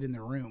basically get in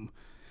the room,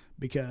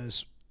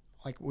 because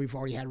like we've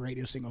already had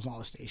radio singles on all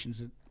the stations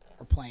that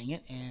are playing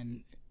it,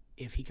 and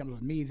if he comes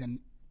with me,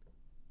 then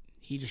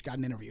he just got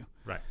an interview.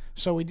 Right.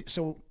 So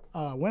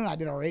Win and I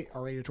did our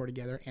radio tour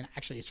together, and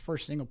actually his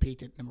first single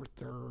peaked at number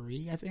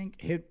 3, I think.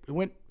 It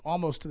went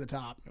almost to the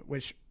top,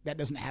 which that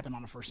doesn't happen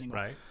on a first single.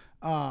 Right.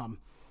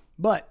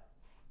 But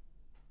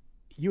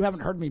you haven't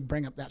heard me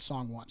bring up that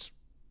song once.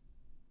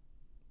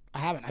 I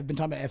haven't. I've been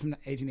talking about FM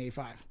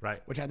 1885,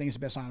 right, which I think is the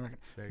best song on the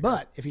record.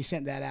 But if he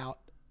sent that out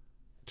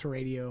to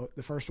radio,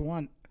 the first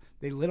one,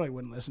 they literally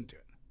wouldn't listen to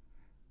it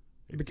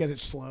because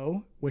it's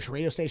slow, which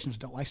radio stations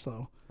don't like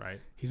slow. Right.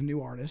 He's a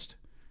new artist.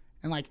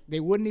 And like they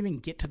wouldn't even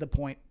get to the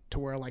point to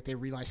where like they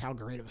realize how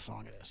great of a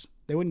song it is.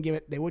 They wouldn't give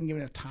it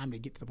enough time to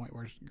get to the point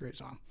where it's a great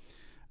song.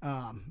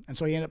 And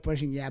so he ended up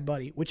pushing "Yeah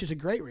Buddy," which is a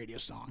great radio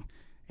song.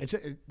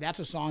 That's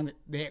a song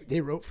that they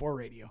wrote for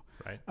radio.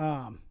 Right.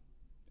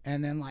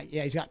 And then like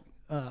he's got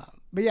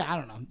but yeah, I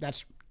don't know.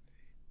 That's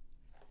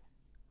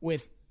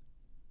with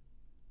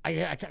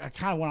I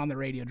kind of went on the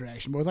radio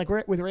direction, but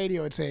with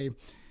radio it's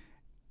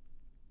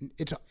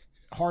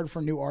hard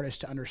for new artists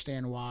to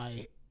understand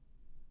why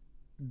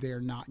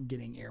they're not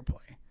getting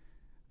airplay.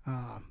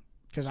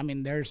 Because I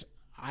mean,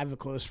 I have a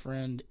close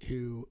friend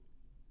who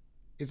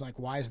is like,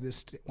 why is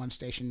this one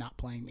station not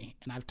playing me?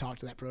 And I've talked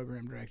to that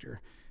program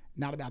director,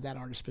 not about that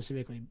artist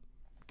specifically.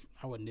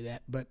 I wouldn't do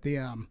that, but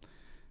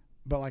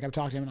but like I've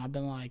talked to him and I've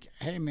been like,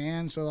 hey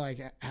man, so like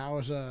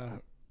how's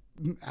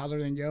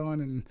everything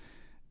going? And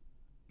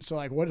so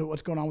like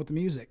what's going on with the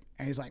music?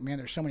 And he's like, man,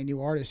 there's so many new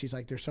artists. He's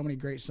like, there's so many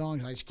great songs,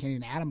 and I just can't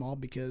even add them all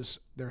because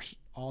they're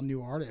all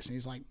new artists. And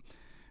he's like,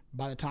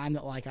 by the time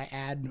that like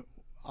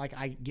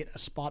I get a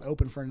spot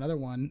open for another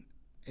one,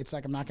 it's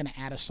like I'm not going to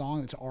add a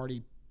song that's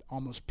already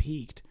almost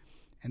peaked,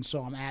 and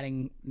so I'm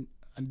adding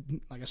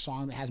a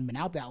song that hasn't been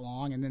out that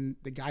long, and then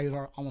the guy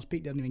who's almost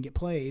peaked doesn't even get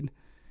played,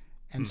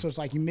 and so it's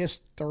like you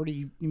miss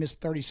 30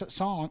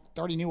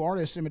 new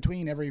artists in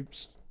between every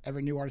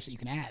new artist that you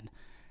can add,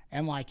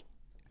 and like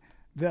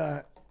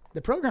the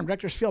program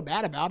directors feel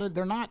bad about it.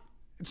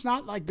 It's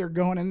not like they're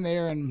going in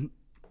there and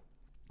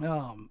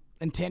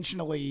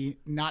intentionally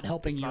not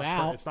helping you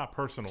out. It's not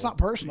personal. It's not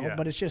personal, Yeah.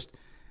 but it's just,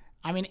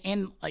 I mean,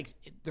 and like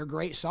they're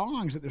great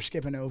songs that they're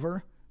skipping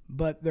over,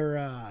 but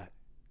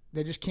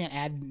they just can't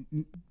add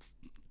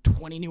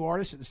 20 new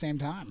artists at the same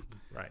time.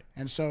 Right.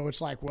 And so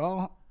it's like,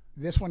 well,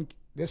 this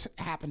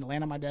happened to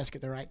land on my desk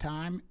at the right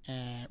time,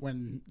 and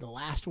when the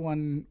last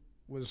one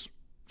was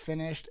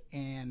finished,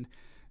 and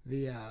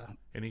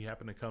and he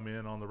happened to come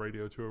in on the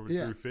radio tour with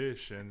Yeah. Drew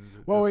Fish, and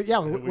Well, yeah,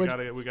 we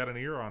got an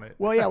ear on it.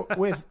 Well, yeah,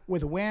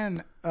 with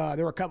Win, there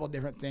were a couple of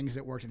different things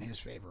that worked in his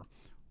favor.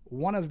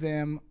 One of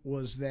them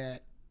was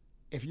that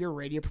if your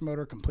radio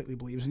promoter completely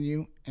believes in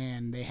you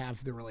and they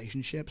have the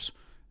relationships,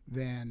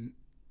 then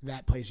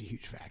that plays a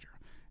huge factor.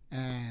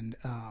 And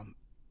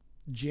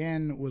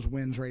Jen was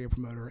Win's radio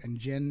promoter, and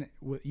Jen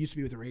used to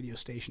be with a radio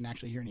station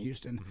actually here in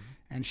Houston,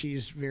 and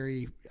she's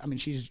very, I mean,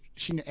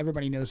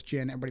 everybody knows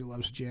Jen, everybody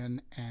loves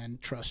Jen and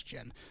trusts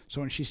Jen. So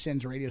when she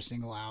sends a radio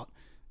single out,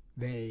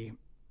 they're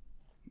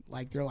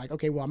like,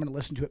 okay, well, I'm going to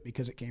listen to it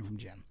because it came from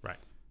Jen. Right.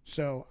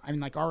 So, I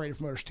mean, like our radio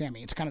promoter's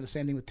Tammy. It's kind of the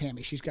same thing with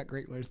Tammy. She's got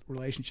great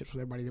relationships with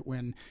everybody, that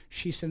when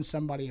she sends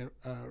somebody a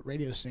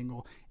radio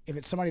single, if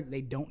it's somebody that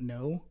they don't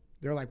know,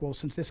 they're like, well,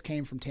 since this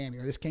came from Tammy,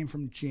 or this came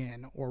from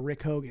Jen or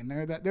Rick Hogan,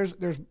 there's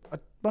a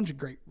bunch of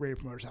great radio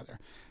promoters out there.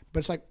 But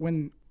it's like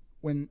when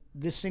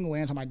this single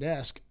lands on my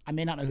desk, I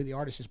may not know who the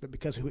artist is, but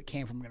because of who it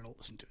came from, I'm going to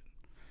listen to it.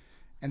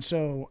 And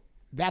so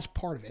that's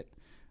part of it.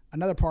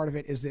 Another part of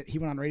it is that he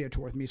went on a radio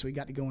tour with me, so he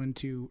got to go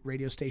into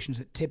radio stations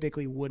that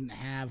typically wouldn't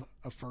have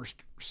a first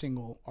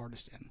single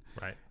artist in.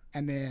 Right.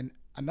 And then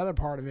another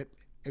part of it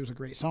was a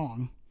great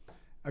song,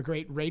 a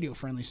great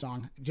radio-friendly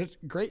song. Just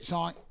great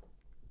song.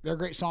 They're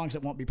great songs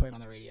that won't be played on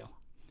the radio,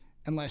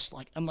 unless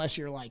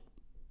you're like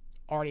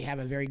already have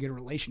a very good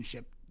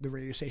relationship. The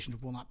radio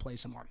stations will not play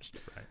some artists.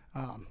 Right.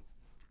 I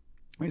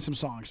mean, some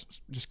songs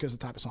just because the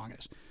type of song it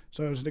is.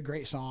 So it was a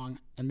great song,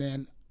 and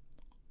then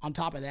on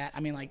top of that,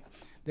 I mean, like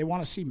they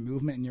want to see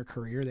movement in your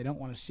career. They don't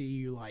want to see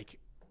you like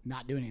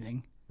not do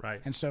anything. Right.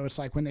 And so it's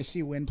like when they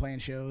see Win playing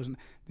shows, and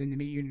then they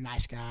meet you,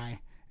 nice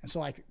guy, and so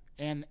like,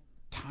 and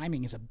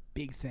timing is a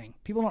big thing.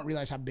 People don't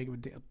realize how big of a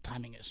deal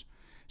timing is.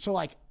 So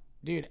like,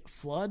 dude,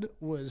 Flood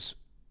was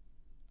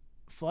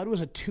a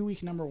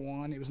 2-week number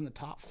one. It was in the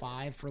top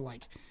 5 for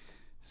like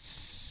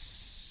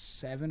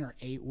 7 or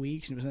 8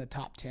 weeks, and it was in the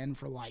top 10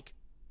 for like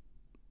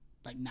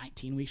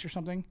 19 weeks or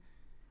something.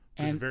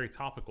 It's And very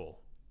topical.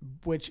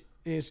 which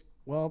is,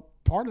 well,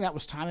 part of that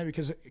was timing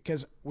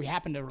because we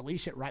happened to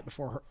release it right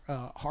before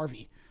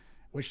Harvey,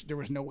 which there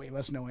was no way of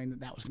us knowing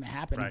that was going to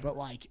happen. Right. But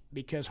like,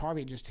 because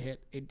Harvey just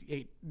hit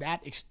it,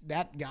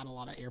 that got a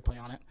lot of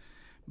airplay on it.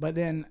 But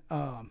then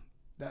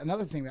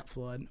another thing about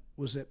Flood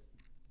was that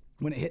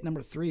when it hit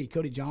number 3,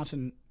 Cody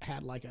Johnson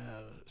had like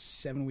a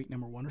 7-week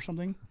number 1 or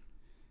something.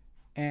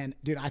 And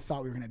dude, I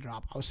thought we were going to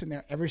drop. I was sitting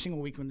there every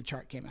single week when the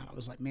chart came out. I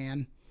was like,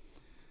 man,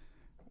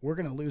 we're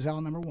going to lose out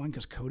on number 1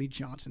 because Cody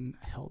Johnson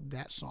held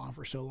that song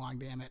for so long.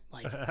 Damn it.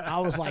 Like,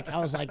 I was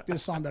like,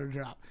 this song better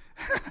drop.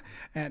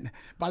 And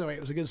by the way,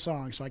 it was a good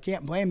song, so I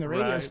can't blame the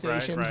radio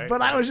stations,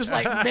 but I was just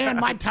like, man,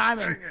 my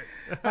timing.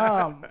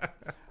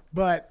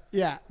 But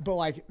yeah, but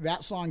like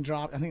that song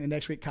dropped. I think the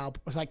next week Kyle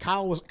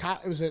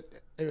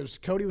it was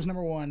Cody was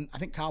number 1. I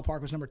think Kyle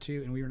Park was number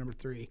 2, and we were number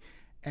 3.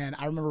 And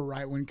I remember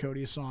right when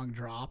Cody's song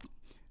dropped,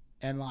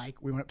 and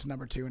like we went up to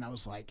number 2, and I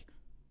was like,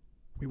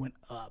 we went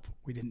up,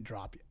 we didn't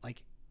drop yet.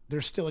 Like,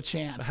 there's still a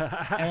chance.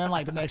 And then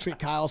like the next week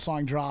Kyle's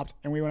song dropped,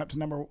 and we went up to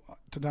number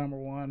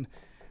 1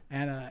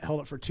 and held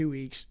it for 2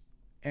 weeks.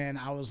 And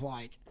I was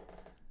like,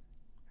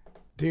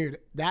 dude,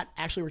 that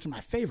actually worked in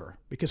my favor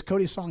because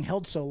Cody's song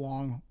held so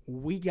long.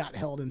 We got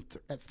held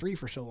at 3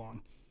 for so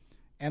long.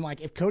 And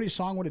like, if Cody's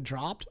song would have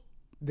dropped,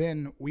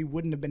 then we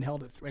wouldn't have been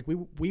held at 3. Like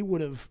we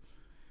would have,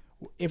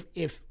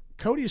 if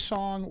Cody's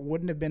song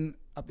wouldn't have been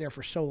up there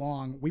for so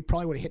long, we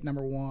probably would have hit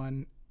number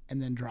 1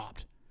 and then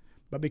dropped.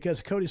 But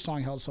because Cody's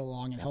song held so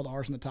long and held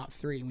ours in the top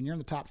 3, and when you're in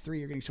the top 3,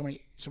 you're getting so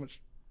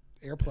much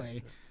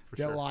airplay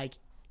that sure. like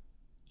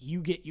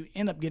you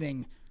end up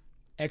getting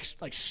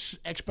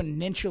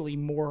exponentially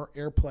more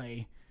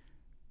airplay.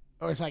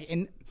 Oh, it's like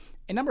in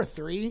number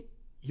 3,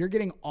 you're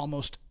getting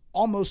almost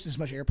as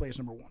much airplay as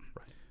number 1.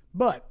 Right.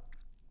 But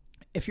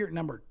if you're at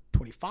number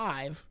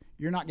 25,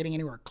 you're not getting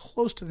anywhere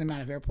close to the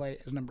amount of airplay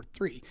as number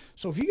 3.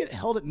 So if you get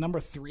held at number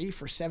 3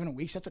 for 7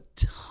 weeks, that's a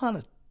ton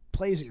of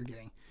plays that you're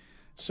getting.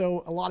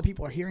 So a lot of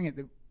people are hearing it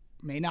that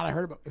may not have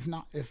heard about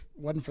if it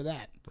wasn't for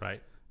that.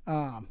 Right.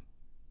 And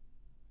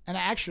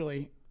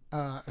actually,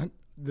 the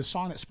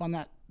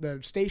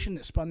station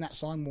that spun that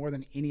song more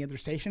than any other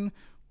station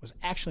was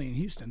actually in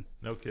Houston.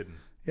 No kidding.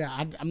 Yeah,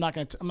 I'm not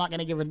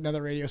gonna give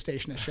another radio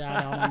station a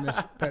shout out on this,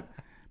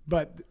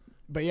 but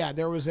yeah,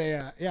 there was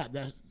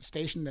the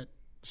station that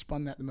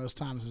spun that the most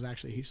times was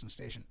actually a Houston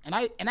station, and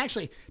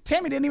actually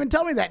Tammy didn't even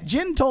tell me that.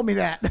 Jen told me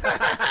that.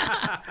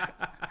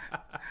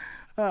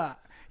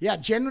 Yeah,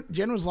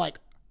 Jen was like,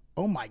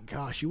 "Oh my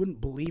gosh, you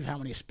wouldn't believe how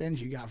many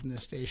spins you got from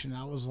this station."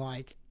 And I was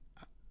like,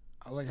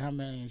 "How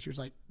many?" And she was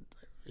like,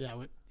 "Yeah,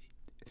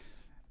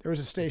 there was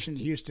a station in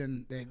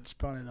Houston that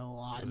spun it a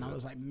lot," and I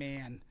was like,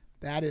 "Man,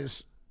 that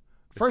is."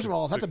 First of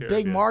all, that's a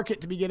big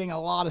market to be getting a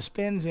lot of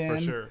spins in.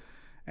 For sure.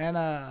 And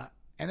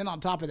then on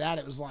top of that,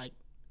 it was like,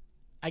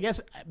 I guess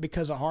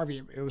because of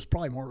Harvey, it was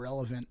probably more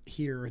relevant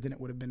here than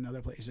it would have been in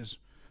other places.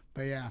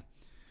 But yeah.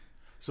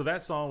 So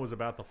that song was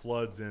about the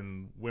floods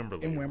in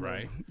Wimberley,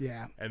 right?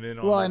 Yeah. And then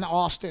in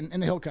Austin, in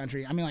the Hill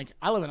Country. I mean, like,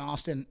 I live in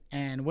Austin,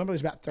 and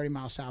Wimberley's about 30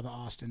 miles south of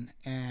Austin.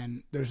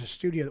 And there's a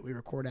studio that we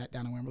record at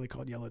down in Wimberley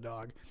called Yellow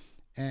Dog.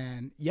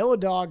 And Yellow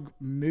Dog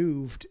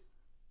moved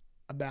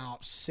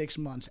about 6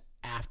 months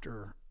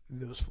after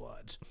those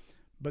floods.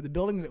 But the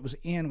building that it was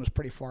in was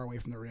pretty far away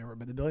from the river.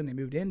 But the building they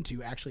moved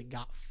into actually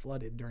got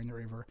flooded during the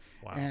river.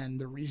 Wow.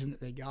 And the reason that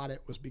they got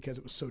it was because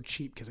it was so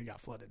cheap because it got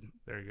flooded.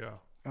 There you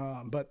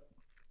go. But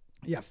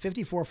yeah,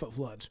 54-foot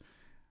floods.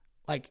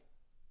 Like,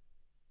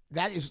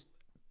 that is,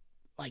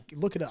 like,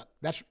 look it up.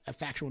 That's a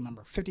factual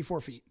number,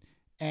 54 feet.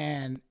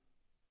 And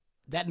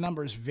that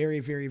number is very,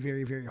 very,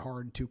 very, very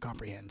hard to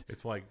comprehend.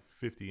 It's like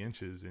 50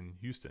 inches in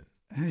Houston.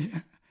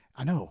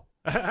 I know.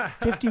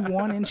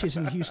 51 inches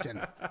in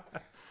Houston.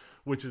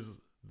 Which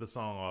is the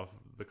song off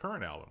the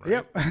current album, right?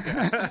 Yep.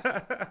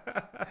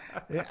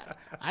 Yeah,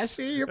 I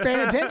see you're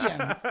paying attention.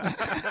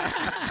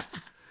 I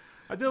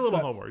did a little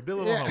homework.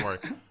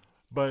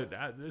 But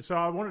so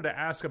I wanted to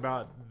ask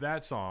about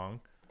that song,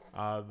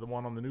 the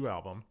one on the new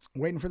album,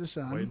 Waiting for the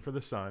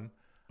Sun.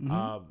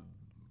 Mm-hmm.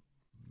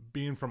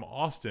 Being from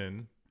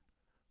Austin,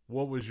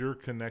 what was your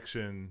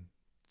connection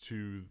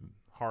to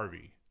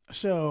Harvey?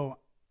 So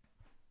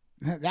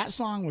that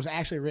song was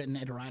actually written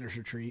at a writer's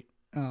retreat.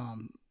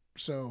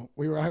 So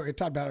we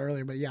talked about it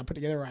earlier, but yeah, I put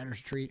together a writer's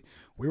retreat.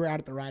 We were out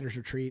at the writer's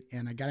retreat,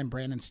 and a guy named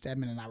Brandon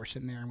Stedman and I were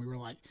sitting there, and we were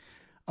like,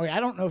 I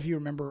don't know if you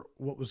remember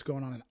what was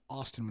going on in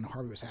Austin when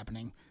Harvey was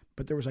happening,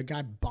 but there was a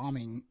guy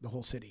bombing the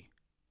whole city.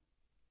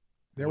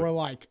 There were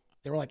like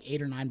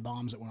 8 or 9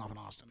 bombs that went off in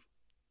Austin.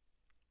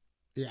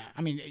 Yeah,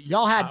 I mean,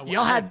 y'all had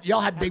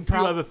big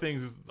problems. Other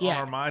things on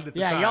our mind at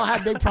the time. Yeah, y'all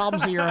had big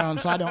problems of your own,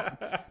 so I don't.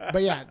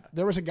 But yeah,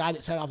 there was a guy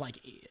that set off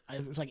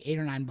it was like 8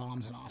 or 9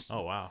 bombs in Austin.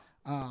 Oh wow.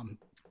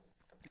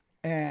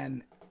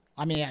 And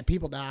I mean, yeah,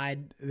 people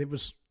died. It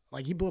was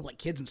like he blew up like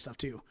kids and stuff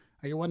too.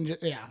 Like it wasn't just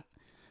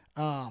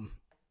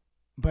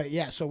But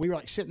yeah, so we were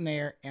like sitting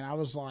there, and I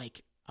was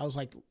like,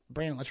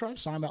 Brandon, let's write a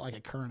song about like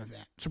a current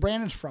event. So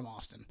Brandon's from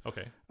Austin.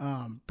 Okay.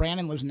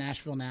 Brandon lives in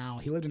Nashville now.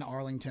 He lived in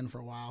Arlington for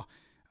a while.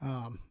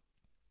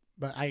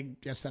 But I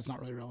guess that's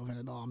not really relevant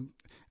at all.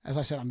 As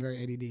I said, I'm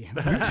very ADD.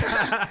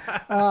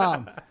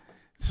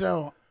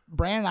 So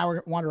Brandon and I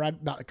wanted to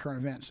write about the current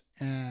events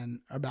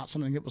and about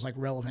something that was like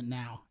relevant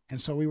now. And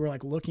so we were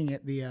like looking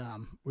at the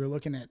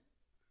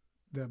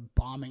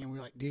bombing, and we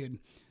were like, dude,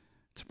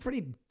 it's a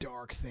pretty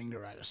dark thing to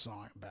write a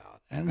song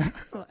about. And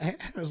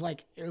it was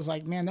like,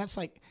 man, that's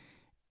like,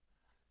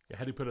 yeah,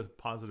 how do you put a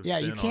positive yeah,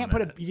 spin you can't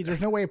on put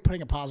there's no way of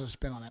putting a positive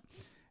spin on it.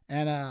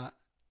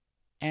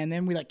 And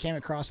then we like came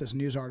across this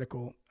news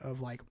article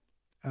of like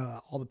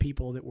all the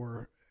people that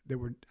were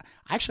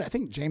actually, I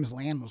think James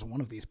Land was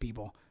one of these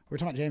people. We were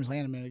talking about James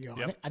Land a minute ago.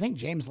 Yep. I think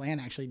James Land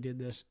actually did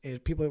this. Is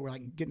people that were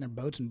like getting their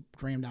boats and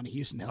bringing them down to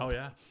Houston to help. Oh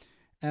yeah.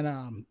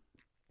 And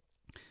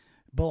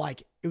but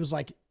like it was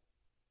like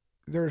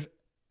there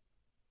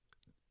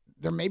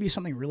may be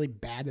something really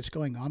bad that's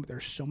going on, but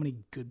there's so many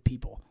good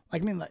people.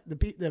 Like I mean, like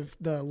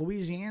the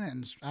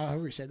Louisianans,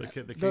 however you said that,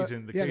 the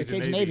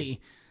Cajun Navy.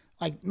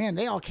 Like man,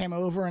 they all came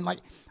over, and like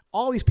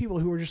all these people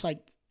who were just like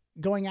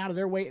going out of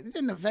their way. It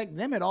didn't affect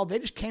them at all. They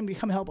just came to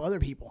come help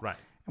other people. Right.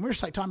 And we're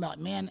just like talking about,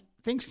 man,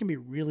 things can be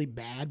really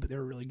bad, but there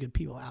are really good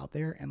people out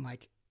there, and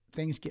like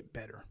things get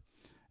better.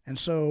 And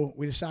so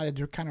we decided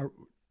to kind of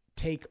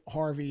take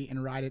Harvey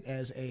and write it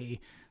as a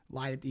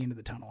light at the end of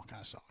the tunnel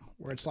kind of song,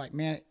 where it's like,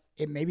 man,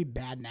 it may be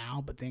bad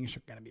now, but things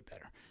are going to be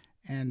better.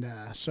 And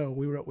so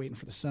we wrote Waiting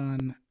for the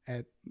Sun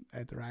at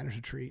the writer's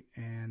retreat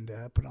and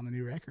put on the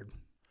new record.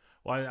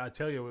 Well, I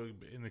tell you,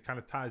 and it kind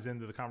of ties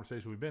into the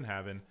conversation we've been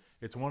having.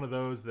 It's one of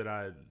those that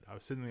I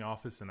was sitting in the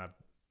office and I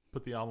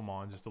put the album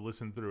on just to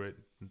listen through it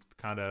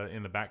kind of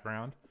in the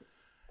background.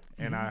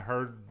 And I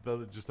heard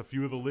just a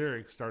few of the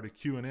lyrics started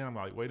cueing in. I'm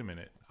like, wait a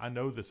minute, I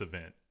know this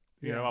event.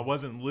 You know, I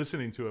wasn't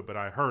listening to it, but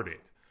I heard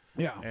it.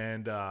 Yeah.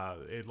 And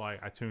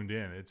I tuned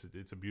in.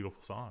 It's a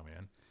beautiful song,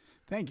 man.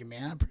 Thank you,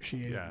 man. I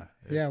appreciate Yeah.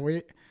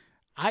 it.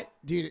 Yeah,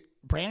 dude,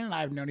 Brandon and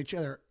I have known each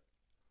other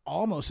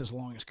almost as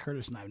long as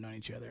Curtis and I have known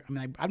each other. I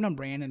mean, I've known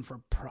Brandon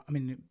for,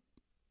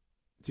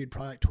 dude,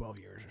 probably like 12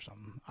 years or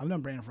something. I've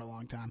known Brandon for a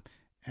long time,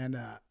 and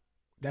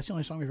that's the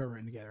only song we've ever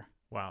written together,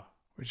 Wow.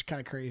 which is kind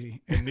of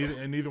crazy. And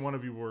neither one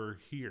of you were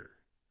here.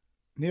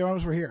 Neither one of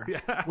us were here.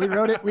 Yeah. We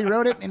wrote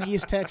it in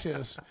East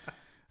Texas.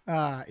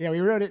 We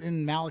wrote it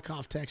in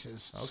Malakoff,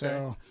 Texas. Okay.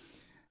 So,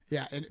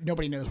 yeah,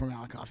 nobody knows where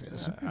Malakoff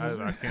is.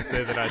 I can't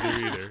say that I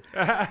do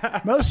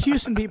either. Most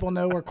Houston people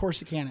know where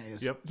Corsicana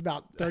is. Yep. It's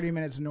about 30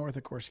 minutes north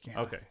of Corsicana.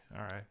 Okay.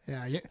 All right.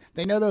 Yeah,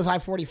 they know those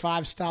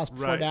I-45 stops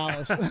before Right.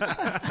 Dallas.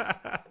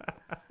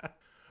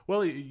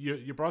 Well,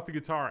 you brought the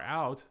guitar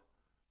out.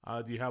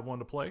 Do you have one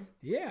to play?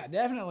 Yeah,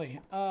 definitely.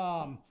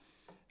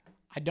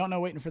 I don't know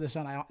Waiting for the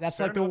Sun. That's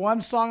Fair like the enough.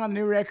 one song on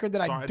New Record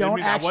that Sorry, I didn't don't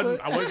mean- actually.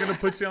 I wasn't going to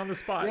put you on the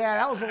spot. Yeah,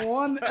 that was the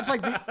one. That's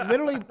like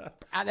literally.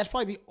 That's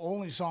probably the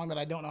only song that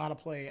I don't know how to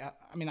play.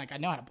 I mean, like I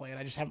know how to play it.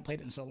 I just haven't played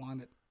it in so long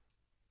that.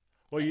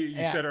 Well, you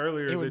Yeah, said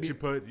earlier it would that be- you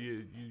put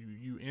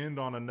you end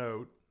on a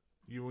note.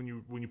 When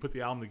you put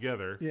the album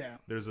together, Yeah.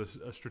 there's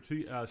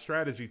a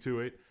strategy to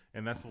it,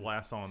 and that's the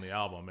last song on the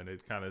album, and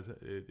it kind of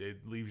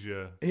it leaves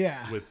you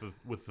Yeah. with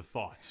the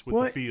thoughts, with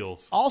Well, the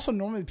feels. Also,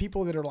 normally the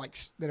people that are like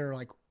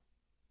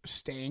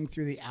staying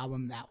through the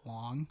album that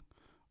long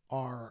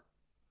are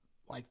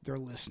like they're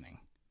listening,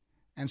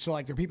 and so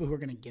like they're people who are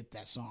going to get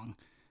that song,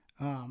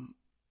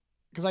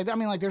 because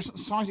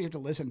there's songs that you have to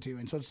listen to,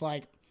 and so it's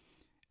like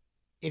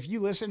if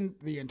you listen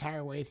the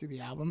entire way through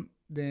the album,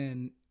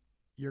 then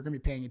you're going to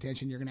be paying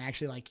attention. You're going to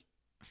actually like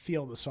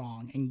feel the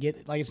song and get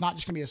it. Like it's not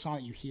just going to be a song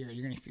that you hear.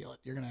 You're going to feel it.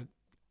 You're going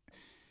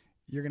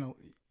to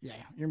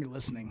be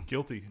listening.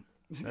 Guilty.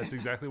 That's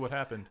exactly what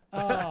happened.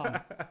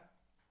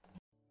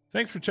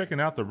 Thanks for checking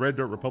out the Red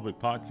Dirt Republic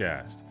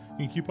podcast.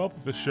 You can keep up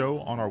with the show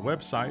on our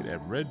website at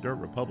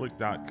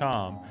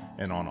reddirtrepublic.com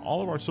and on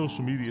all of our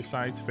social media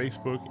sites,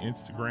 Facebook,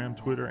 Instagram,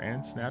 Twitter,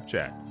 and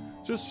Snapchat.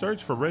 Just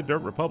search for Red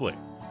Dirt Republic.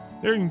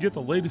 There you can get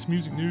the latest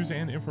music news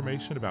and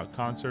information about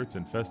concerts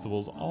and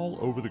festivals all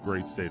over the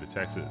great state of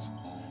Texas.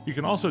 You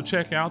can also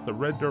check out the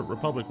Red Dirt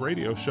Republic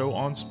radio show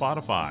on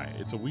Spotify.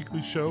 It's a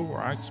weekly show where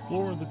I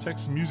explore the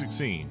Texas music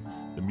scene,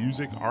 the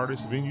music,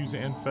 artists, venues,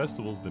 and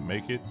festivals that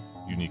make it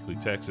uniquely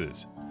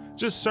Texas.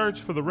 Just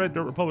search for the Red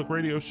Dirt Republic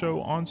radio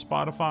show on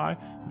Spotify.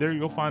 There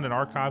you'll find an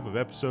archive of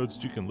episodes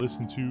that you can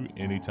listen to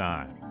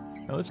anytime.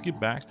 Now let's get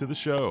back to the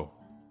show.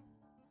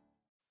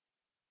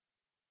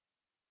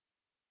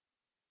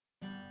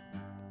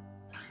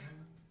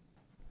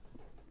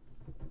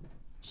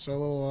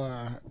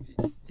 So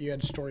you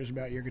had stories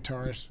about your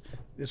guitars.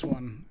 This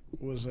one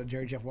was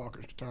Jerry Jeff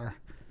Walker's guitar.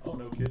 Oh,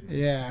 no kidding.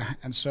 Yeah,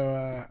 and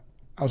so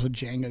I was with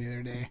Django the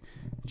other day.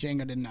 Django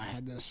didn't know I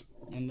had this,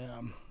 and I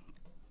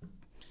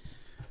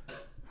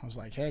was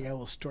like, "Hey, I got a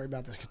little story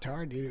about this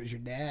guitar, dude. It was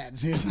your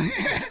dad's." He was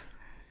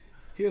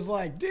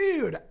like,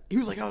 "Dude," he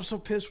was like, "I was so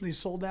pissed when he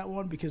sold that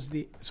one because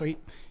he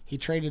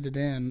traded it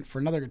in for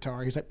another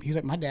guitar." He's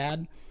like, "My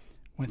dad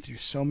went through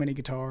so many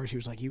guitars." He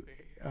was like, he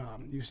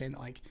was saying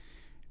that like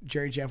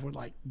Jerry Jeff would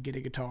like get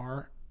a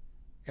guitar,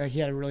 like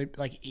he had a really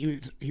like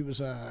he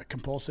was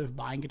compulsive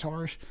buying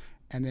guitars,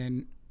 and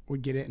then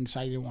would get it and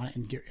decide he didn't want it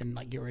and get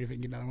rid of it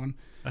and get another one,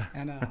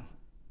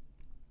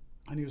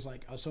 and he was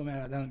like, I was so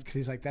mad at that because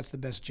he's like, that's the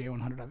best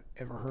J100 I've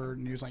ever heard,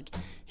 and he was like,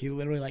 he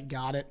literally like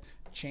got it,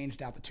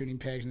 changed out the tuning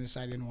pegs, and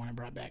decided he didn't want it,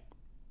 brought it back.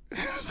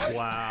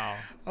 Wow.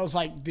 I was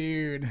like,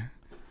 dude.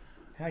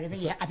 I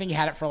think he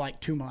had it for like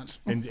 2 months.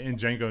 And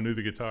Django knew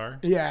the guitar?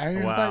 Yeah. He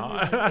was Wow.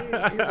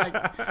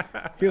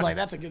 he was like,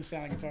 that's a good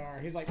sounding guitar.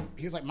 He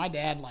was like, my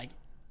dad, like,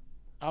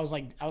 I was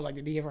like,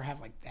 did he ever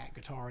have like that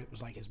guitar? It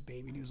was like his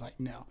baby. And he was like,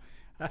 no.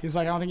 He was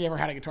like, I don't think he ever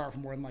had a guitar for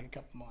more than like a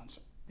couple months.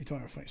 He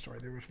told me a funny story.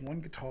 There was one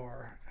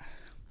guitar.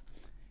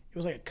 It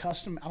was like a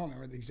custom. I don't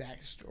remember the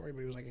exact story,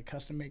 but it was like a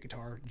custom made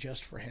guitar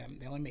just for him.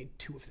 They only made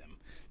 2 of them.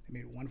 They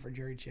made one for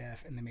Jerry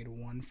Jeff, and they made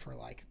one for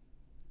like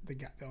the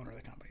owner of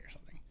the company or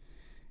something.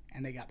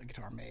 And they got the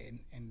guitar made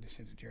and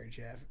sent it to Jerry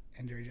Jeff,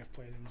 and Jerry Jeff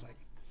played it and was like,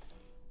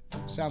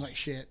 sounds like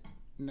shit.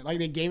 And like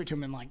they gave it to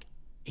him, and like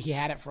he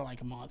had it for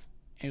like a month.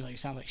 And he was like,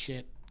 sounds like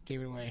shit.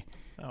 Gave it away.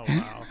 Oh,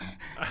 wow.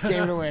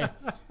 Gave it away.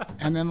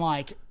 And then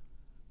like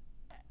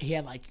he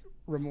had like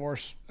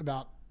remorse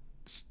about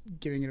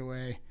giving it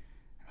away.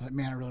 I was like,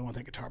 man, I really want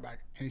that guitar back.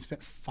 And he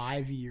spent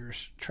 5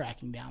 years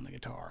tracking down the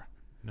guitar.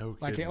 No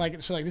Like kidding.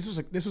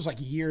 this was like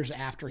years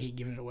after he'd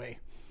given it away.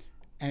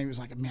 And he was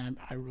like, man,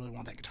 I really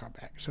want that guitar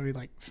back. So he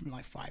like spent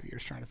like 5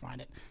 years trying to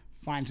find it,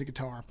 finds the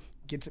guitar,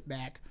 gets it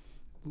back,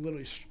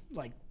 literally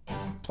like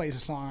plays a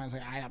song. I was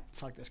like,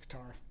 fuck this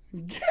guitar.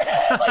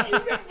 Like he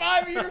spent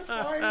 5 years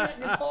finding that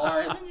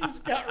guitar, and then you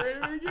just got rid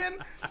of it again.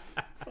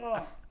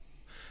 Oh.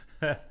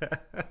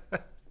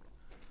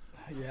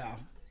 Yeah.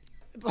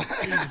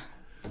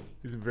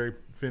 He's very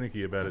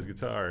finicky about his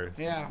guitars.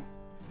 Yeah.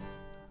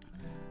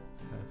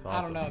 That's awesome.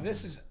 I don't know.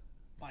 This is,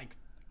 like,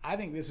 I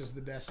think this is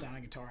the best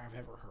sounding guitar I've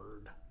ever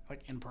heard,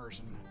 like, in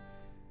person.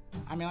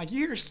 I mean, like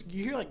you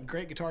hear like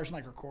great guitars in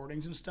like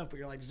recordings and stuff, but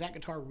you're like, does that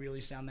guitar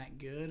really sound that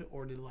good,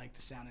 or did like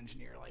the sound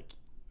engineer like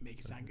make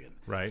it sound good?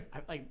 Right.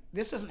 Like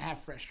this doesn't have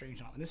fresh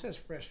strings on it. This has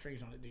fresh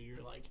strings on it, dude.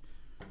 You're like,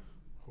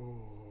 oh.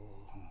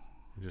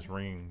 It just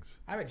rings.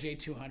 I have a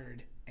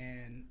J200,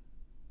 and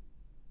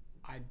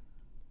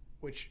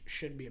which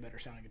should be a better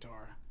sounding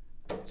guitar.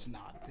 It's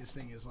not. This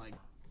thing is like,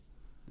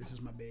 this is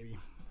my baby.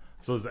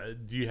 So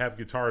do you have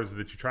guitars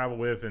that you travel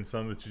with and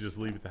some that you just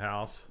leave at the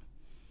house?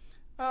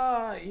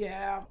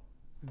 Yeah.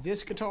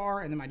 This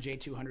guitar and then my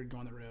J200 go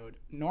on the road.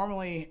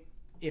 Normally,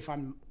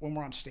 when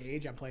we're on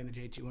stage, I'm playing the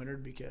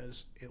J200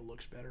 because it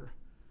looks better.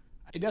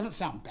 It doesn't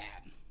sound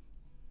bad.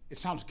 It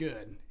sounds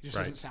good. It just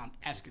doesn't sound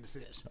as good as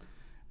this.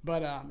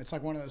 But it's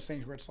like one of those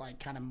things where it's like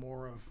kind of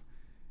more of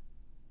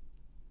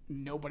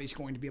nobody's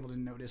going to be able to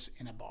notice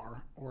in a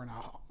bar or in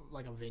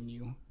a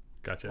venue.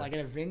 Gotcha. Like at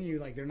a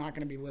venue, like they're not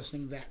going to be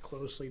listening that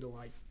closely to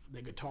like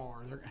the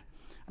guitar.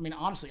 I mean,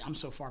 honestly, I'm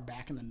so far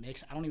back in the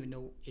mix, I don't even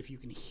know if you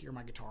can hear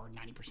my guitar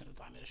 90% of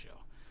the time at a show.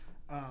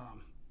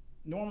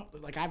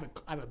 Like I have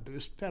a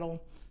boost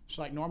pedal,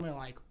 so like normally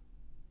like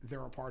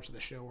there are parts of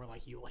the show where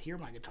like you will hear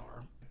my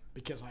guitar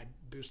because I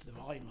boosted the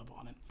volume up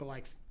on it. But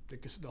like the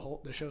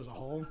show as a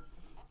whole,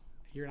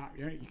 you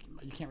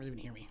can't really even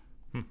hear me.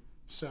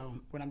 So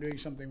when I'm doing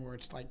something where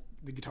it's like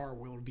the guitar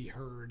will be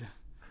heard,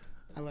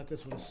 I let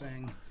this one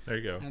sing. There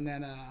you go. And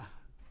then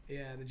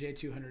the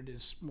J200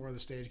 is more of the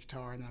stage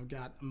guitar, and then I've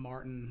got a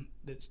Martin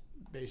that's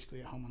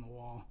basically a home on the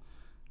wall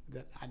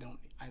that I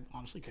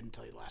honestly couldn't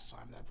tell you the last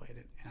time that I played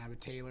it. And I have a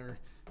Taylor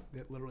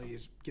that literally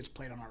gets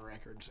played on my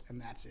records, and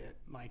that's it.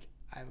 Like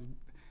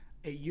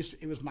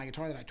it was my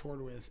guitar that I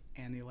toured with,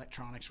 and the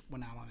electronics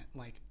went out on it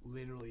like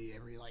literally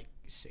every like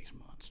 6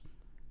 months.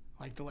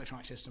 Like the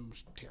electronic system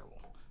was terrible.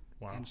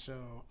 Wow. And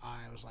so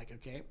I was like,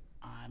 okay,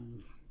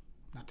 I'm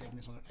not taking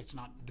this on. It's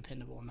not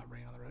dependable. I'm not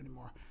bringing it on the road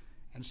anymore.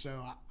 And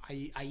so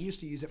I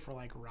used to use it for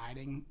like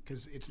riding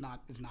because it's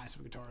not as nice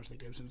of a guitar as the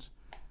Gibsons.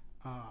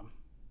 And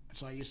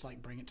so I used to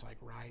like bring it to like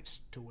rides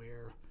to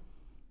where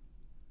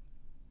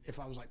if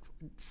I was like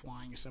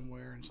flying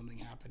somewhere and something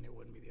happened, it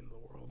wouldn't be the end of the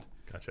world.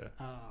 Gotcha.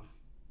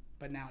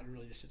 But now it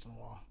really just sits on the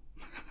wall.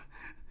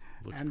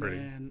 Looks and pretty.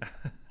 then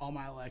all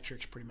my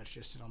electrics pretty much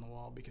just sit on the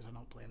wall because I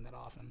don't play them that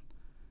often.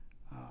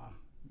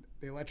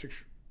 The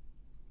electrics,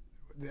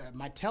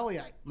 my telly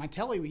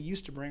we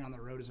used to bring on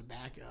the road as a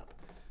backup,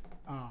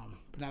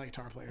 but now the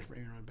guitar players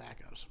bring their own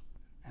backups.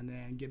 And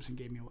then Gibson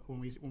gave me,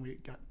 when we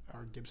got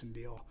our Gibson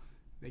deal,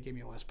 they gave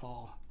me a Les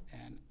Paul,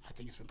 and I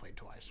think it's been played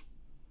twice.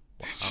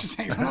 Wow. It's just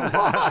hanging on the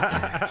wall.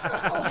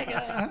 Oh my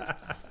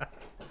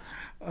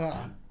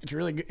god! It's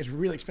really good. It's a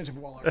really expensive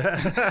wall art.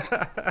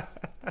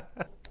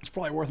 It's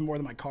probably worth more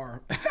than my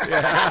car.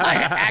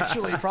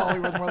 Actually, probably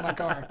worth more than my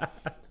car.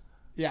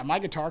 Yeah, my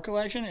guitar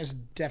collection is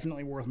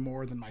definitely worth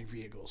more than my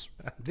vehicles.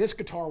 This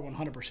guitar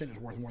 100% is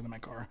worth more than my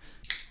car.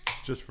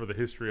 Just for the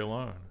history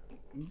alone.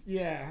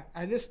 Yeah,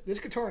 this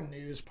guitar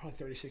new is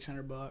probably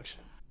 $3,600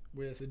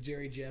 with a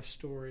Jerry Jeff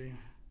story.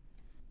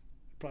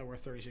 Probably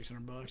worth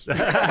 $3,600.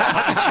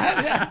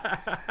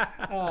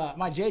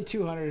 My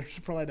J200 is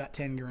probably about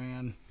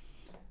 $10,000.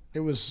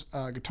 It was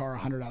guitar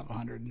 100 out of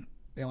 100.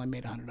 They only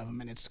made 100 of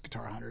them, and it's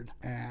guitar 100.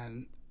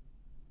 And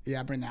yeah,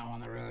 I bring that one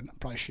on the road. I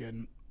probably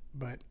shouldn't,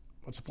 but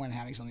what's the point of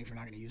having something if you're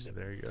not going to use it?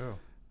 There you go.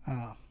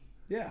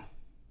 Yeah.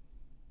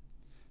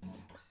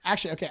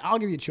 Actually, okay, I'll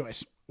give you a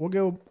choice. I'll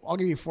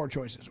give you 4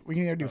 choices. We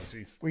can either do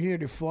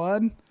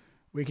Flood,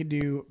 we could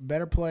do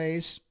Better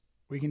Place,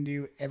 we can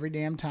do Every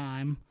Damn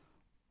Time,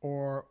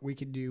 or we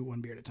could do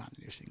One Beer at a Time,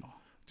 the new single.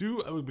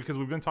 Because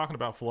we've been talking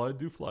about Flood,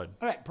 do Flood.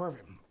 All right,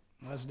 perfect.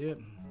 Let's do it.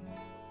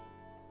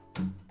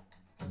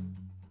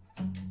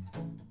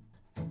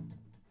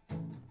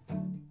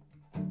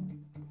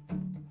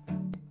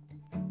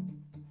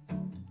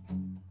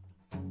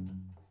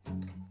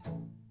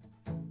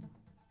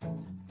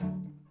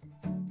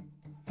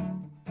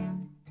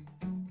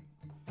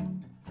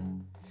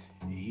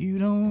 You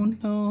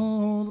don't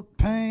know the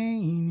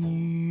pain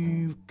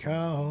you've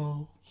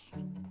caused.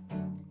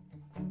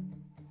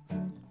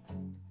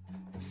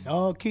 The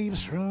thought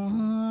keeps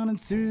running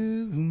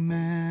through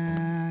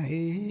my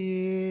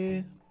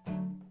head.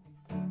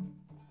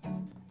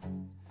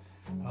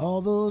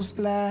 All those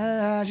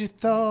lies you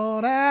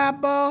thought I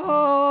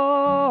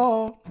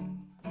bought.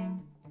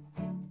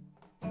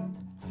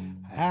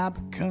 I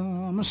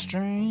become a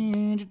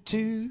stranger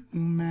to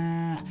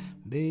my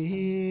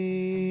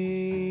bed.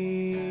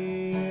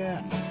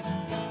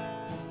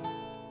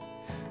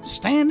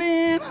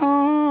 Standing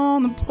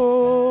on the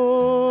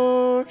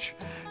porch,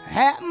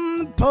 out in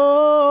the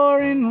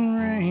pouring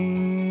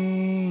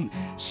rain,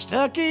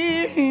 stuck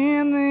here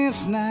in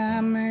this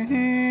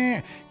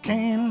nightmare,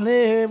 can't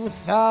live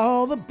with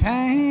all the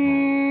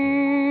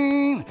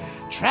pain.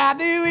 Tried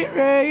to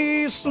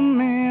erase some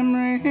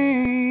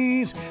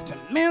memories to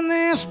mend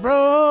this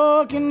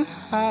broken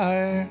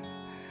heart.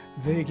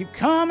 They keep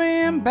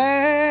coming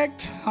back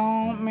to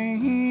haunt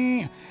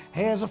me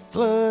as a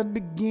flood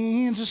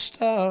begins to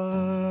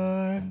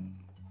start.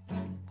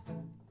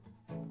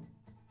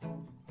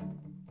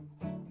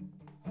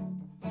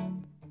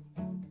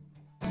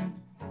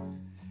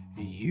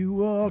 You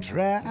walked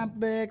right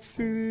back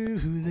through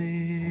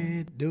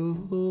that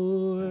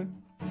door,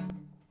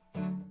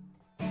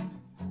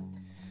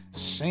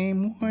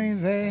 same way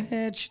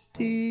that you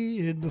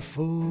did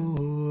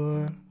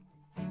before.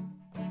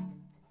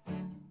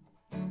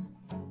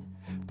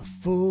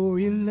 Before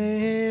you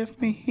left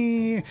me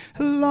here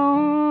alone,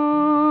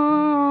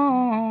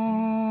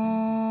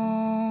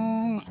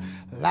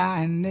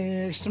 lying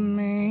next to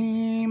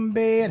me in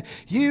bed,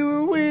 you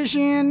were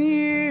wishing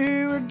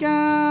you were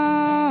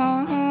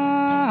gone.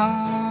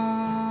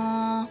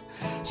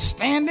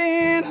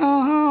 Standing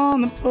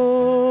on the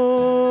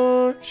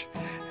porch,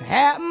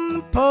 out in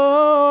the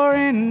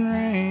pouring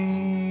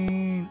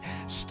rain,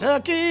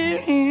 stuck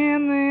here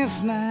in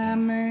this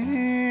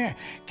nightmare,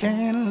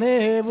 can't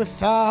live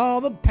with all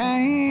the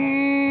pain.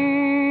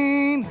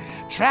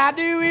 Tried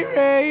to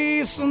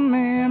erase some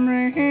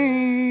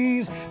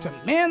memories to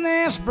mend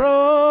this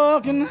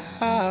broken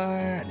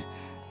heart.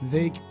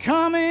 They keep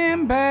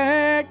coming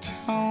back to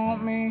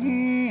haunt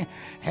me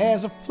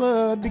as a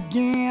flood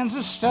begins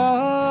to start.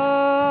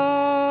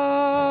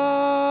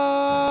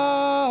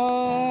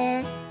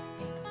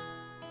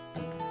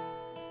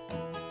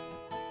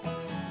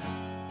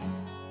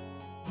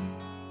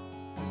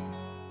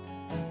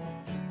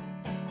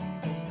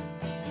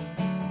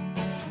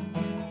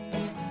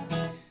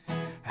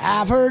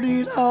 I've heard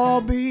it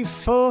all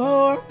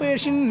before,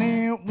 wishing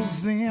it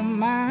was in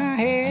my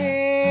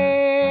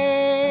head.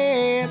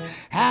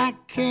 I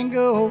can't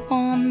go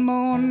one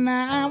more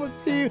night with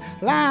you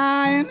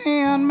lying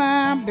in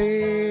my bed.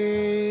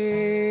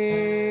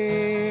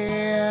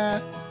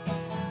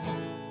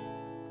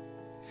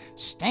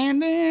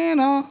 Standing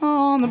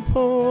on the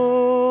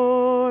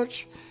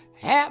porch,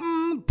 out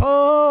in the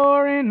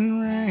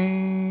pouring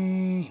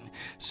rain,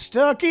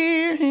 stuck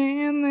here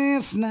in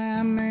this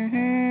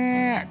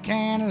nightmare,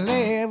 can't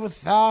live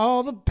with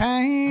all the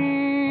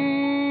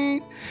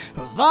pain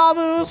of all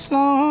those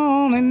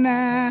lonely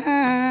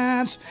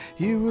nights.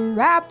 You were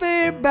right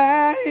there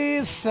by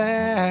his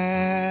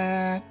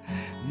side.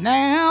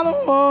 Now the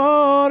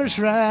water's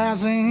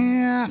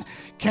rising,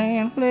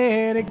 can't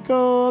let it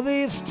go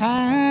this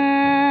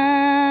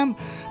time.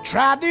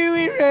 Tried to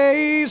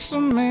erase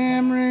some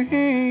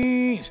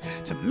memories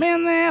to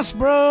mend this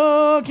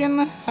broken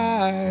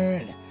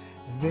heart.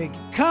 They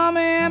keep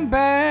coming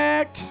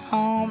back to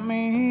haunt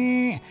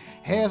me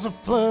as a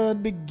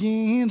flood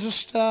begins to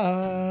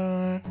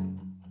start.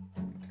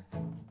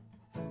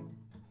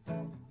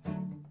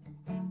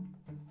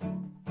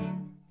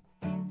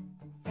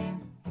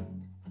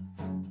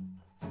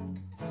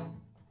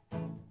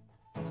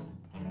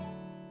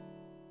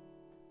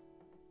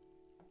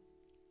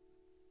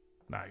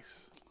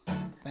 Nice.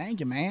 Thank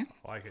you, man.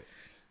 Like it.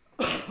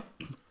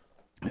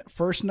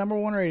 First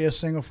 #1 radio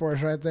single for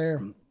us right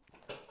there.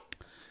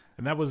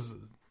 And that was,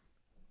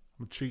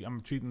 I'm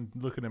cheating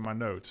looking at my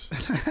notes.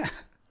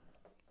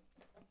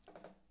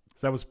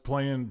 That was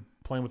playing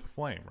with the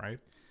Flame, right?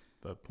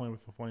 The Playing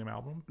with the Flame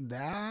album.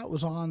 That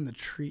was on the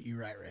Treat You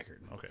Right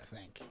record. Okay. I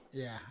think.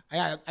 Yeah.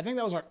 I think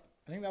that was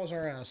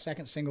our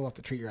second single off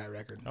the Treat You Right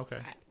record. Okay.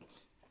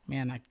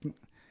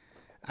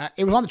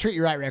 It was on the Treat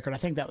You Right record. I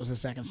think that was the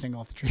second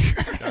single off the Treat You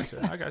Right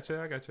record. I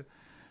gotcha.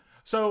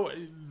 So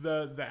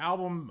the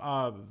album,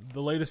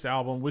 the latest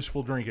album,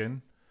 Wishful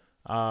Drinking,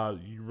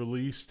 you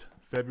released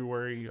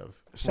February of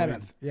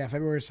 7th. Yeah,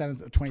 February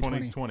 7th of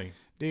 2020.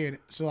 Dude,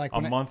 so like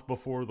a month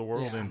before the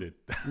world ended.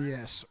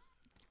 Yes.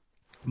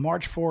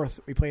 March 4th,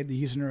 we played the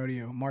Houston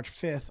Rodeo. March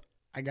 5th,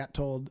 I got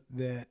told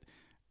that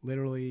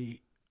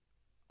literally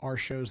our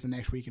shows the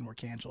next weekend were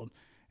canceled.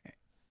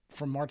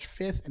 From March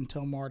 5th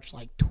until March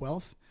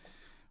 12th,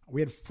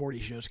 we had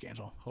 40 shows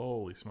canceled.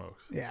 Holy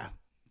smokes. Yeah.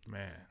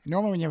 Man.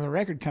 Normally when you have a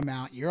record come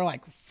out, you're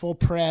like full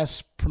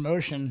press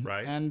promotion.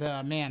 Right. And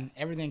man,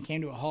 everything came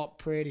to a halt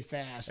pretty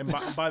fast. And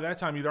by that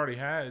time, you'd already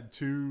had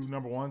 2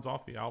 #1s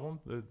off the album,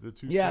 the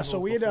 2 Yeah, so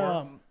we had,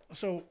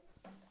 before?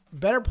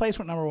 Better Place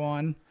went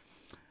 #1.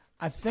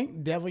 I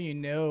think Devil You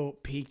Know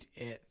peaked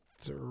at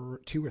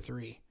 2 or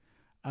 3.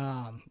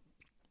 And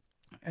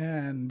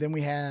then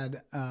we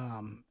had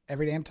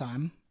Every Damn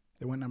Time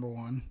that went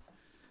 #1.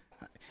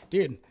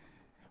 Dude,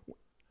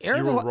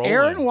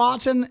 Aaron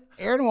Watson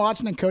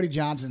and Cody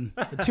Johnson,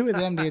 the two of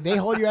them, dude, they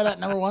hold you out of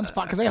that #1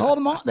 spot because they hold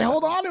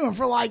on to him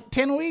for like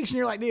 10 weeks, and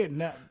you're like, dude,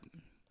 no,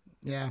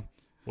 yeah.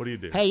 What do you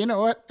do? Hey, you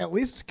know what? At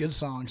least it's good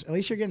songs. At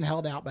least you're getting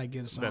held out by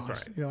good songs. That's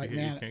right. You're like,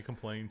 man, you can't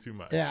complain too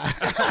much.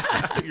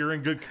 Yeah, you're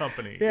in good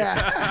company.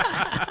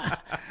 Yeah.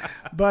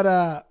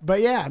 But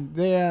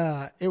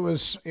yeah, it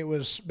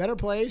was Better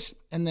Place,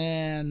 and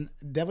then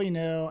Devil You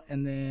Know,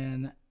 and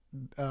then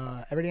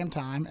Every Damn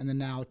Time, and then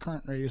now the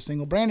current radio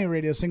single, brand new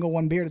radio single,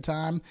 One Beer at a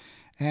Time.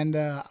 And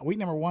week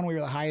 #1, we were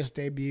the highest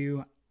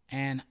debut,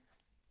 and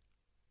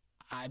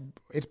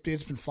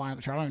it's been flying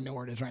the chart. I don't even know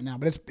where it is right now,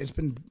 but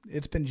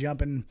it's been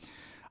jumping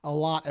a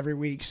lot every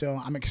week. So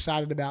I'm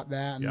excited about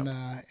that, and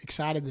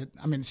excited that,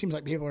 I mean, it seems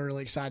like people are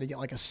really excited to get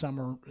like a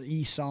summer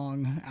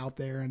song out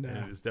there, and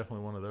it's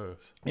definitely one of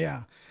those.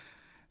 Yeah.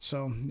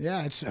 So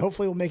yeah,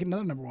 hopefully we'll make it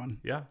another #1.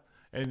 Yeah.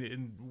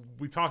 And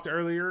we talked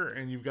earlier,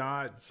 and you've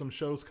got some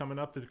shows coming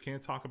up that you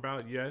can't talk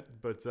about yet,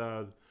 but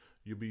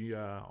you'll be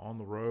on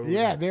the road.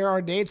 Yeah, there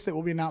are dates that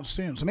will be announced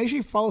soon. So make sure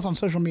you follow us on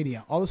social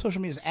media. All the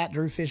social media is at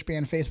Drew Fish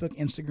Band, Facebook,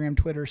 Instagram,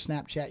 Twitter,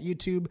 Snapchat,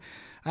 YouTube.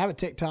 I have a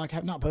TikTok. I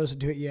have not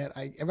posted to it yet.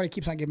 Everybody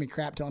keeps on giving me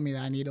crap telling me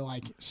that I need to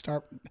like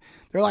start.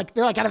 They're like,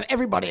 out of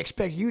everybody,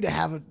 expect you to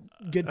have a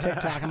good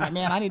TikTok. I'm like,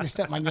 man, I need to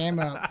step my game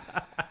up.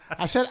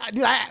 I said,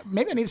 dude,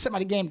 maybe I need to set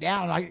my game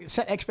down. I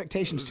set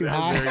expectations too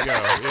high. There you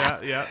go.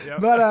 Yeah.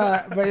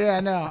 But yeah,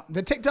 no,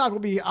 the TikTok will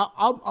be.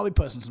 I'll be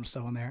posting some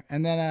stuff on there,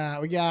 and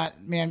then we got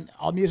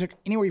all music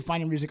anywhere you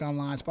find your music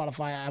online,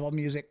 Spotify, Apple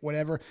Music,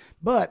 whatever.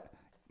 But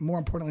more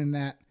importantly than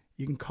that,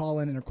 you can call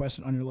in and request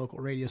it on your local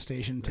radio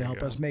station to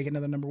help us make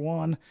another number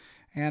one.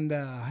 And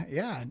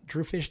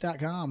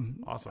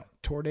drewfish.com. Awesome.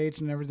 Tour dates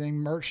and everything,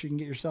 merch. You can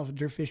get yourself a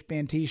Drew Fish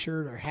Band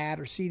T-shirt or hat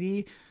or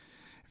CD.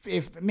 I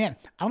don't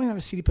even have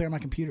a CD player on my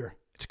computer.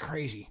 It's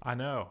crazy. I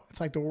know. It's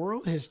like the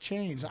world has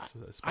changed. I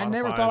Spotify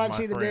never is thought I'd my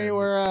see the friend. day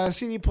where a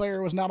CD player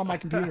was not on my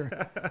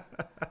computer.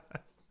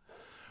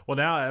 Well,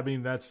 now, I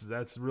mean, that's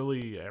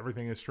really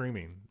everything is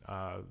streaming.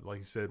 Like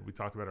you said, we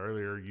talked about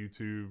earlier,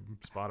 YouTube,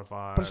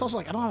 Spotify. But it's also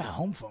like, I don't have a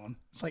home phone.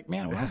 It's like,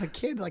 man, when I was a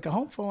kid, like a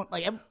home phone,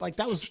 like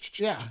that was,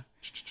 yeah.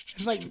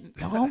 It's like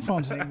no home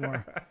phones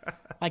anymore.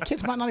 Like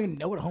kids might not even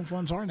know what home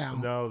phones are now.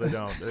 No, they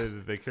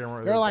don't. They can't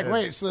remember. They're like,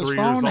 wait, so this 3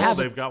 phone years old, has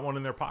they've got one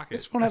in their pocket.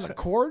 This phone has a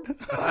cord?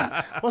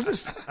 What's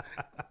this?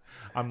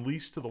 I'm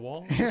leashed to the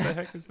wall. What the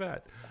heck is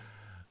that?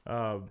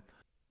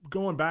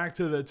 Going back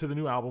to the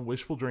new album,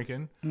 Wishful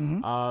Drinking,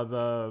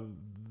 the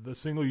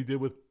single you did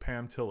with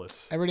Pam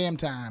Tillis, Every Damn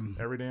Time.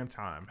 Every Damn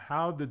Time.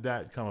 How did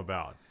that come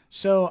about?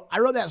 So I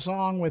wrote that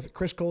song with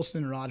Chris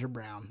Colston and Roger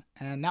Brown,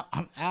 and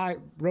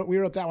we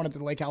wrote that one at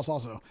the Lake House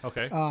also.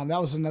 Okay. That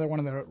was another one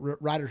of the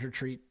Writers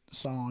Retreat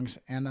songs,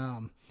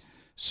 and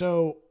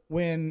so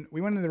when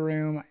we went into the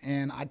room,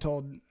 and I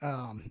told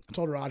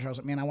Roger, I was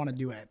like, man, I want a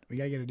duet. We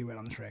gotta get a duet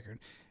on this record.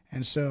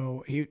 And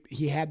so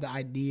he had the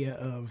idea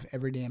of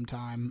Every Damn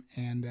Time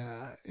and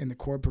in the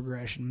chord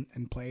progression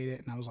and played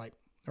it, and I was like,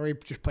 or he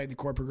just played the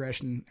chord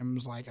progression and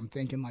was like, I'm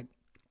thinking like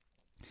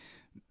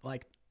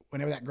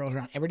whenever that girl's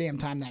around, every damn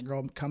time that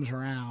girl comes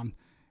around,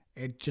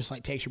 it just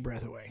like takes your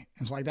breath away.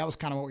 And so like that was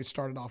kind of what we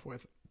started off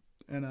with.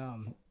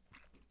 And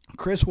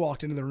Chris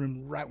walked into the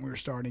room right when we were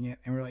starting it,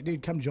 and we were like,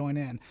 dude, come join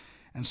in.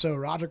 And so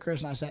Roger,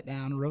 Chris, and I sat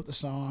down, wrote the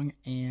song,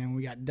 and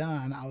we got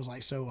done. I was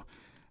like, so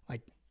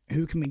like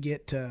who can we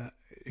get to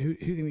who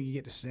think we can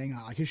get to sing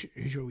on? Like who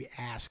should we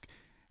ask?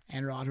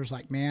 And Roger's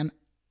like, man,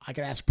 I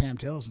could ask Pam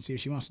Tillis and see if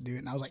she wants to do it.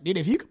 And I was like, dude,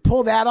 if you could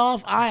pull that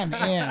off, I am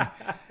in.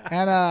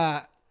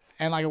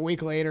 And like a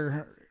week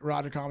later,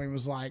 Roger called me and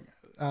was like,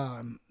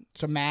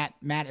 so Matt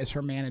is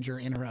her manager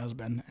and her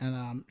husband.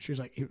 And she was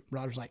like,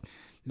 Roger's like,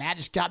 Matt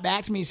just got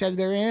back to me. He said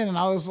they're in. And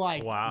I was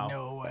like, wow,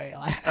 no way.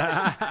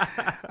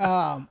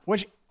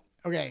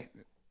 Okay,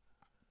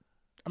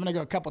 I'm going to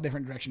go a couple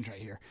different directions right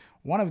here.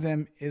 One of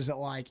them is that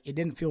like, it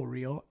didn't feel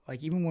real.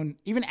 Like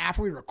even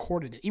after we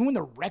recorded it, even when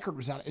the record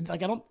was out,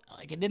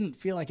 it didn't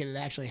feel like it had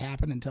actually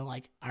happened until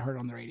like I heard it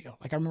on the radio.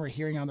 Like I remember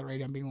hearing it on the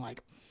radio and being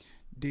like,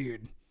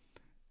 dude,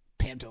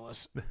 Pam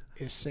Tillis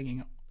is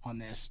singing on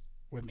this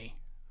with me.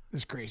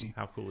 It's crazy.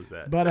 How cool is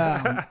that?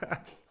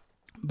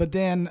 But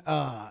then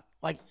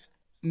like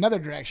another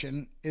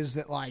direction is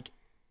that like,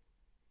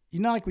 you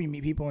know, like when you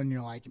meet people and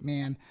you're like,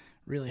 man,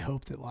 really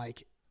hope that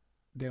like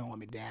they don't let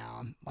me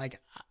down. Like,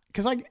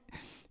 cause like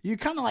you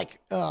kind of like,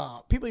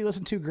 people you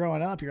listen to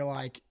growing up, you're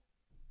like,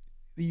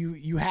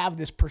 you have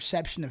this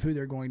perception of who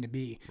they're going to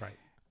be. Right.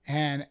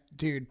 And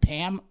dude,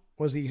 Pam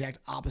was the exact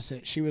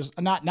opposite. She was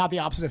not the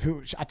opposite of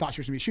who I thought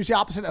she was going to be. She was the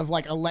opposite of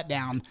like a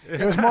letdown.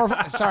 It was more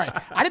of sorry.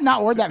 I did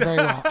not word that very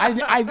well.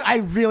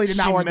 I really did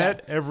not word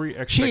that. She met every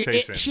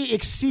expectation. She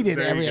exceeded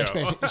every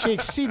expectation. She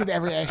exceeded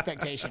every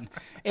expectation.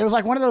 It was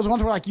like one of those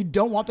ones where like you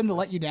don't want them to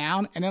let you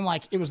down, and then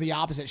like it was the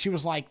opposite. She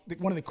was like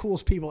one of the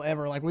coolest people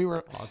ever. Like we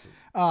were awesome.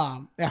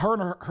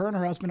 Her and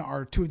her husband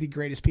are two of the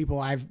greatest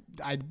people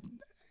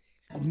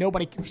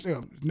Nobody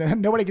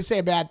can say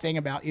a bad thing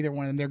about either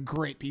one of them. They're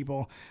great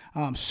people,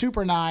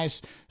 super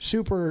nice,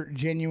 super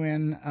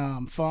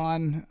genuine,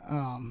 fun.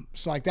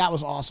 So like that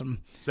was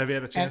awesome. So have you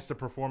had a chance to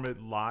perform it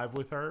live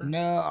with her?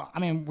 No, I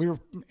mean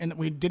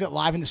we did it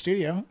live in the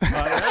studio.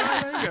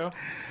 Yeah, there you go.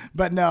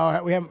 But no,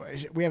 we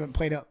haven't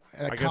played at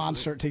a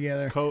concert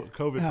together.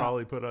 COVID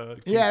probably put a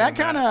that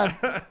kind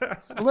of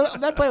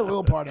that played a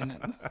little part in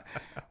it.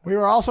 We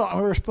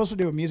were supposed to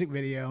do a music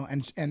video,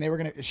 and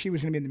she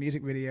was gonna be in the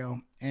music video,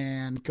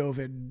 and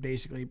COVID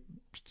basically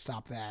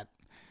stopped that.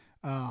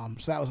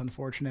 So that was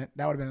unfortunate.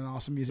 That would have been an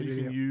awesome music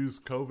video. You can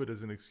use COVID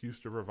as an excuse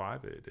to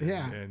revive it.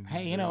 And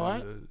hey, you know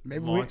what?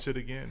 Maybe launch it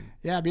again.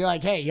 Yeah, be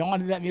like, hey, you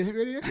want to do that music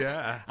video?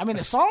 Yeah. I mean,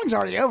 the song's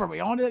already over, but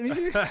you want to do that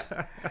music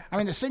video? I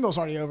mean, the single's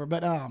already over,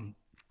 but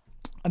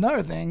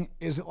another thing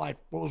is that like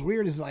what was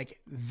weird is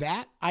like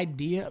that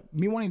idea,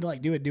 me wanting to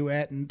like do a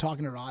duet and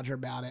talking to Roger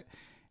about it,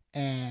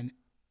 and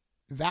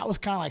that was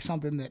kind of like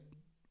something that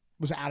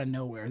was out of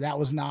nowhere. That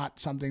was not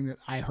something that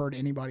I heard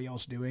anybody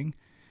else doing.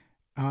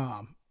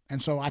 And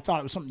And so I thought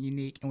it was something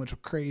unique. And what's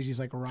crazy is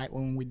like right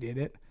when we did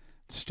it,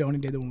 Stoney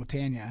did the one with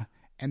Tanya,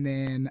 and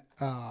then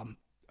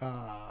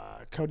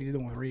Cody did the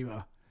one with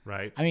Reba.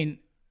 Right. I mean,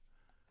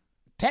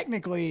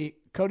 technically,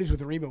 Cody's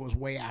with Reba was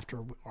way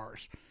after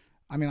ours.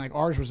 I mean, like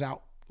ours was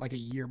out like a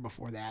year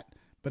before that.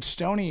 But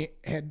Stoney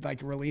had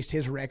like released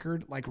his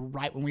record like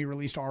right when we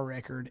released our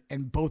record,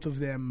 and both of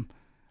them.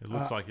 It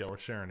looks like y'all were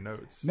sharing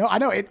notes. No, I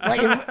know it.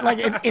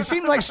 It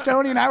seemed like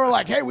Stoney and I were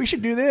like, "Hey, we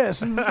should do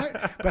this,"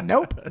 but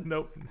nope.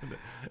 Nope.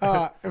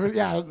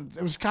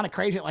 It was kind of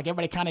crazy. Like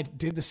everybody kind of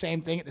did the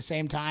same thing at the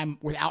same time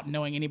without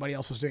knowing anybody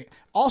else was doing it.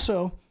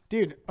 Also,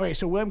 dude, okay,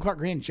 so William Clark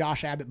Green and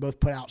Josh Abbott both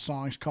put out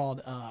songs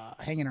called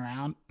 "Hanging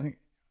Around." I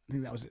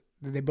think that was it.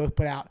 They both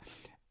put out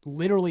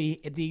literally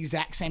at the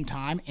exact same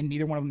time, and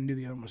neither one of them knew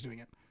the other one was doing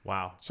it.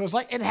 Wow. So it's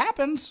like it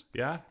happens.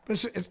 Yeah.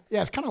 But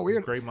it's kind of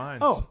weird. Great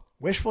minds. Oh,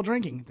 "Wishful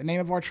Drinking," the name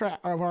of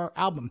our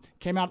album,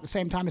 came out at the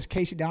same time as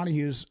Casey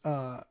Donahue's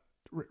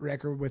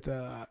record with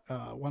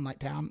One Light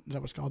Town. Is that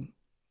what it's called?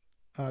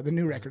 The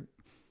new record.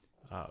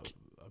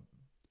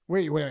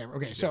 Whatever.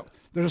 Okay, so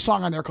there's a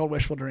song on there called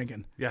 "Wishful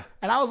Drinking." Yeah.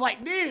 And I was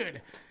like,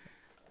 dude,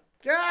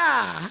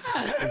 God.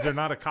 Is there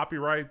not a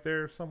copyright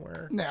there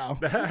somewhere? No.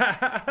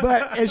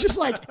 But it's just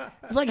like,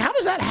 how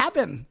does that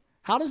happen?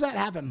 How does that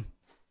happen?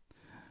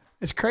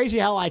 It's crazy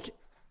how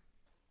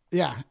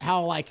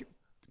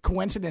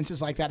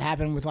coincidences like that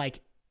happen with like,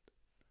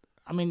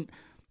 I mean,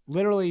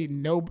 literally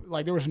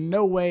there was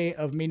no way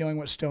of me knowing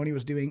what Stoney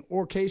was doing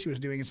or Casey was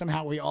doing. And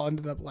somehow we all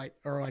ended up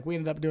we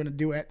ended up doing a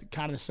duet,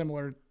 kind of a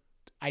similar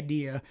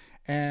idea.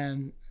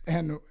 And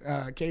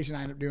Casey and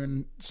I ended up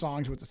doing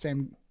songs with the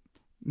same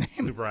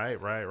name.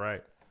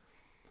 Right.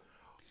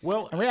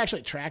 Well, And we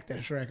actually tracked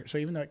this record. So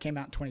even though it came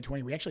out in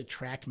 2020, we actually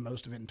tracked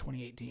most of it in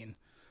 2018.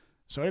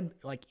 So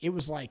it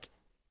was like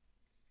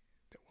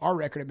our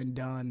record had been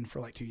done for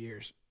like 2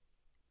 years.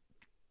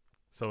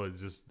 so it's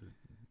just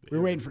We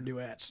were waiting for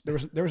duets.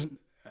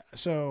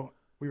 So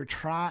we were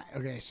trying.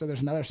 Okay, so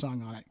there's another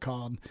song on it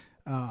called,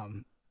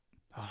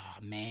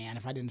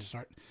 if I didn't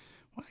start.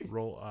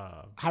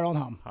 High Rollin'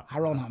 Home. High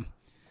Rollin'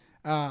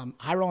 Home.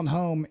 High Rollin'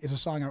 Home is a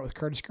song I wrote with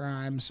Curtis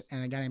Grimes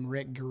and a guy named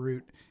Rick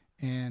Garut.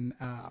 And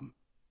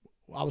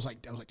I was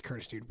like,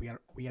 Curtis, dude, we got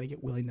to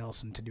get Willie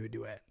Nelson to do a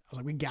duet. I was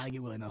like, we got to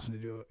get Willie Nelson to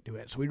do a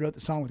duet. So we wrote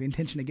the song with the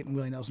intention of getting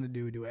Willie Nelson to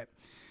do a duet.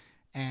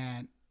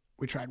 And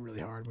we tried really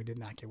hard. We did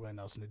not get Willie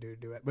Nelson to do a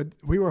duet. But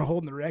we were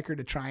holding the record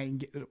to try and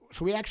get.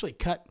 So we actually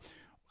cut.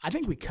 I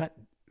think we cut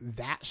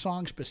that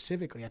song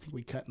specifically. I think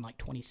we cut in like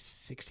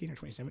 2016 or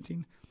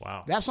 2017.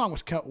 Wow. That song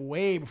was cut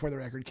way before the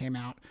record came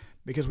out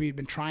because we had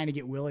been trying to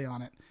get Willie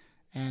on it.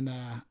 And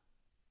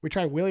we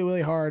tried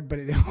really hard, but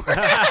it didn't work.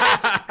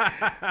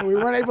 We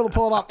weren't able to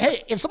pull it off.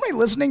 Hey, if somebody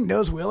listening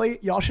knows Willie,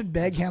 y'all should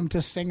beg him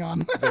to sing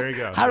on There you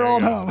go. High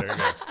Rollin' Home. There you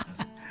go.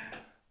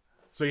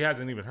 So he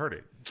hasn't even heard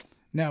it.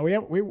 No,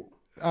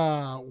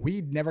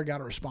 we never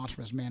got a response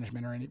from his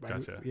management or anybody.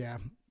 Gotcha. Yeah.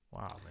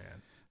 Wow,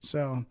 man.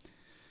 So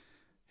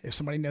if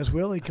somebody knows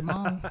Willie, come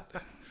on.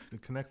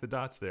 Connect the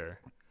dots there.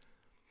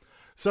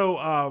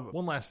 So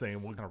one last thing,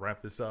 and we're going to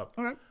wrap this up.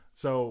 Okay.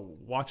 So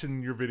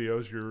watching your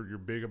videos, you're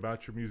big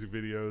about your music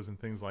videos and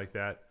things like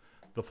that.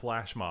 The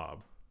Flash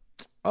Mob.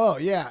 Oh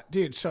yeah,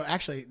 dude. So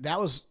actually, that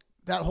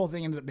whole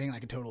thing ended up being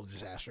like a total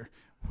disaster.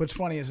 What's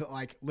funny is that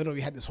like literally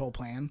we had this whole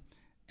plan,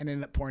 and it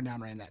ended up pouring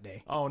down rain that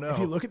day. Oh no! If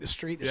you look at the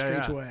street's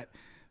Yeah. wet.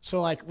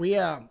 So like we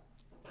Well,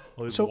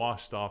 it so-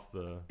 washed off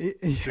the yeah.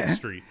 6th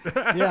Street.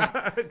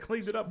 Yeah.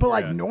 Cleaned it up. But for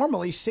like ya.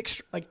 normally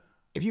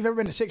if you've ever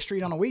been to 6th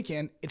Street on a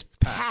weekend, it's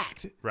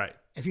packed. Right.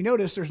 If you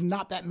notice, there's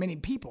not that many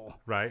people.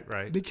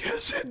 Right.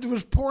 Because it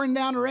was pouring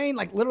down rain.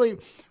 Like literally,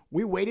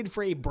 we waited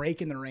for a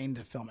break in the rain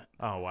to film it.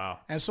 Oh wow.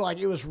 And so like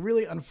it was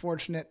really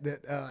unfortunate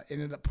that it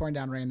ended up pouring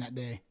down rain that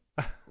day.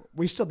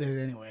 We still did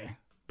it anyway.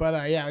 But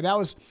I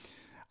was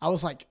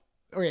like,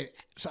 okay,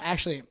 so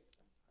actually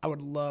I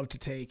would love to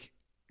take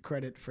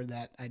credit for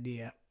that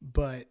idea,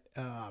 but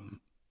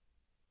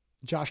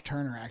Josh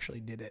Turner actually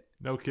did it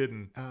No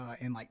kidding.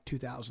 in like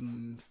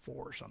 2004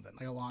 or something,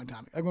 like a long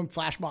time. Like when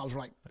flash mobs were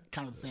like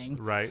kind of the thing.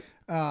 Right.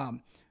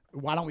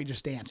 Why Don't We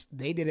Just Dance?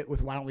 They did it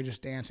with Why Don't We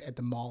Just Dance at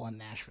the mall in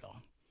Nashville.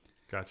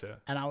 Gotcha.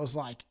 And I was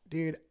like,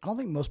 dude, I don't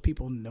think most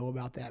people know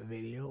about that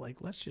video. Like,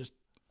 let's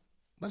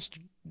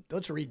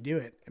redo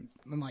it. And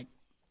I'm like,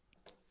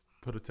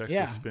 Put a Texas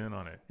Yeah. spin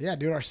on it. yeah,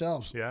 do it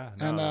ourselves. Yeah.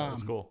 No, And,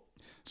 that's cool.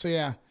 So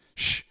yeah,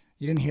 shh,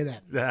 you didn't hear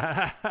that.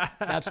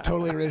 That's a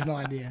totally original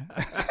idea.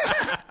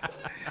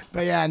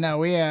 But yeah, no,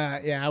 we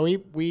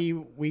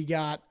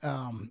got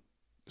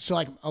so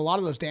like a lot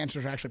of those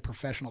dancers are actually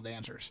professional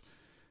dancers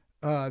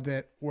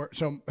that were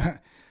so.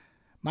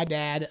 My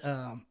dad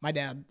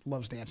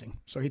loves dancing,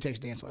 so he takes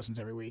dance lessons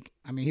every week.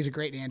 I mean, he's a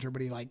great dancer,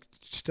 but he like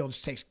still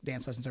just takes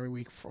dance lessons every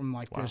week from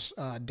like this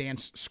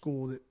dance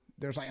school that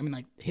there's like, I mean,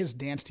 like his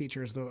dance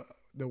teacher is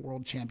the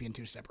world champion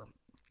two-stepper.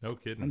 No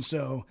kidding. And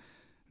so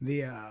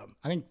the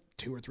I think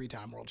 2 or 3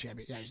 time world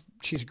champion. Yeah,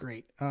 she's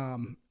great.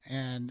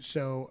 And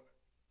so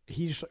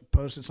he just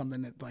posted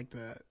something at like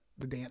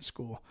the dance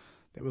school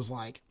that was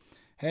like,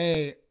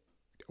 hey,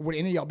 would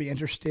any of y'all be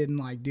interested in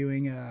like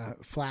doing a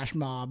flash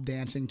mob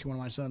dancing to one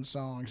of my son's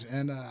songs?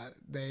 And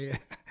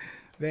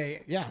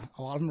they, yeah,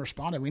 a lot of them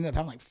responded. We ended up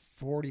having like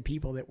 40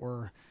 people that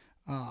were,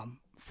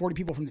 40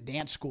 people from the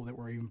dance school that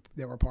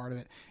were part of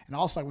it. And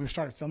also, like, we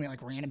started filming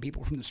like random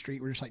people from the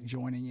street were just like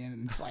joining in,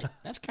 and it's like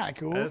that's kind of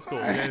cool. That's cool.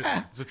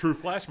 Yeah, it's a true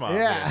flash mob.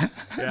 Yeah.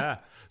 Yeah.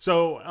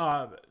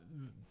 So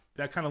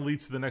that kind of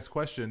leads to the next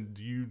question.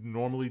 Do you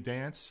normally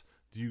dance?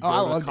 Do you go I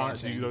to love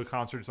dancing. Do you go to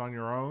concerts on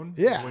your own?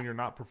 Yeah. When you're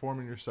not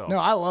performing yourself? No,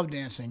 I love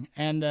dancing.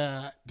 And,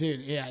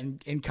 dude, yeah,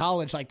 in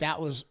college, like, that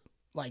was,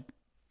 like,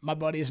 my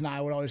buddies and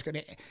I would always go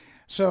to.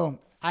 So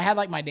I had,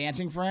 like, my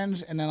dancing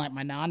friends and then, like,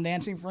 my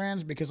non-dancing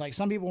friends because, like,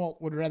 some people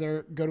would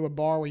rather go to a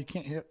bar where you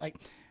can't hear. Like,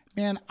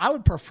 man, I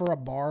would prefer a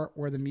bar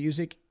where the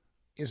music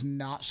is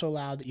not so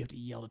loud that you have to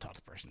yell to talk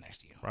to the person next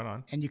to you. Right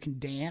on. And you can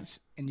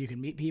dance and you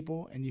can meet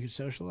people and you can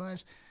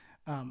socialize.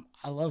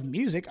 I love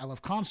music. I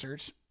love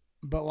concerts.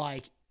 But,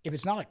 like, if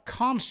it's not a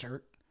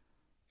concert,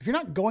 if you're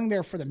not going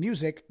there for the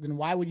music, then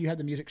why would you have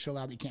the music so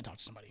loud that you can't talk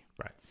to somebody?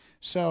 Right.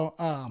 So,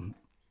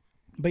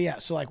 but yeah,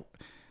 so like,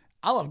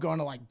 I love going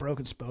to like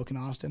Broken Spoke in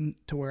Austin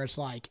to where it's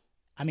like,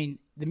 I mean,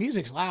 the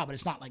music's loud, but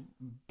it's not like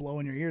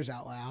blowing your ears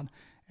out loud.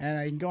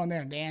 And you can go in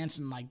there and dance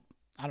and like,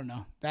 I don't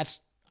know.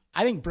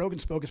 I think Broken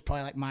Spoke is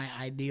probably like my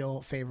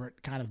ideal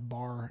favorite kind of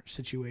bar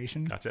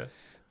situation. Gotcha.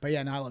 But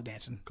yeah, no, I love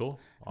dancing. Cool.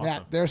 Yeah,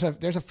 Awesome.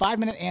 there's a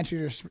 5-minute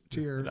answer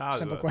to your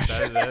simple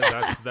question.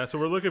 That's what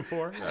we're looking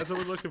for. That's what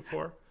we're looking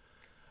for.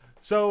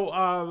 So,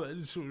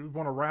 we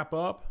want to wrap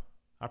up.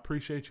 I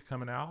appreciate you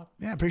coming out.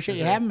 Yeah, I appreciate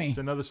you having me. Is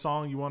there another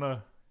song you want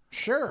to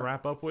Sure.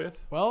 wrap up with?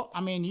 Well,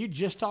 I mean, you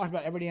just talked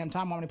about Every Damn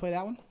Time. Want me to play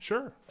that one?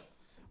 Sure.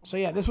 So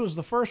yeah, this was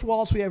the first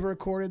waltz we ever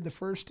recorded, the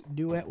first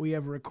duet we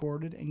ever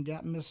recorded, and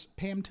got Miss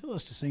Pam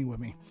Tillis to sing with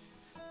me.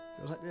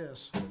 It goes like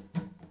this.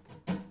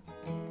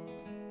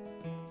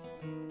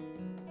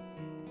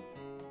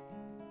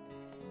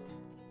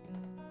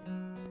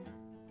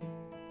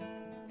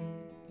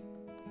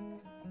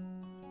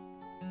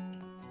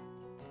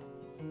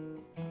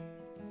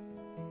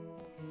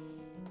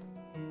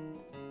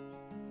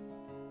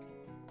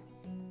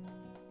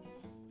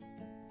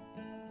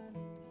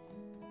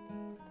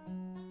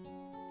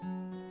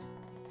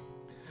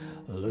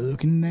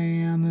 Looking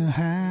down the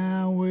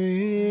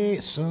highway,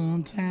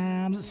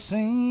 sometimes it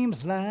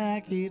seems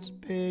like it's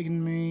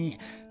begging me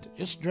to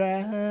just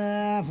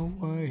drive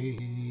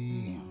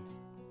away.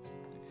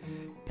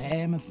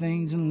 Pack my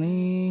things and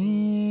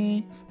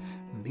leave,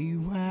 be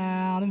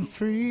wild and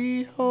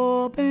free,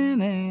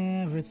 hoping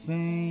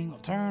everything will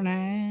turn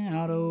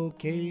out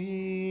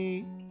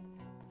okay.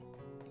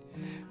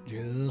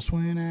 Just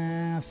when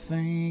I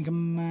think I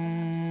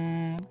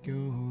might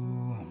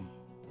go,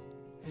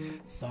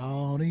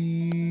 thought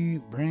he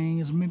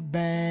brings me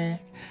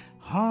back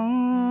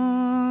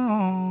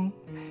home.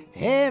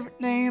 Every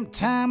damn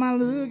time I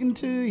look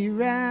into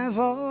your eyes,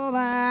 all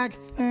I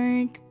can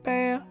think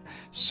about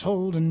is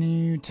holding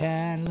you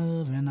tight,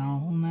 loving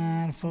all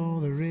night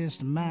for the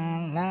rest of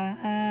my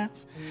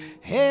life.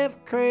 Every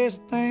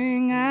crazy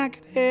thing I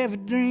could ever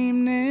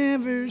dream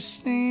never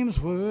seems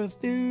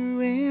worth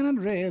doing. I'd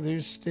rather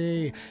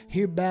stay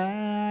here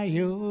by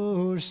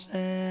your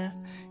side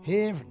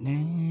every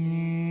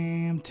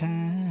damn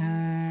time.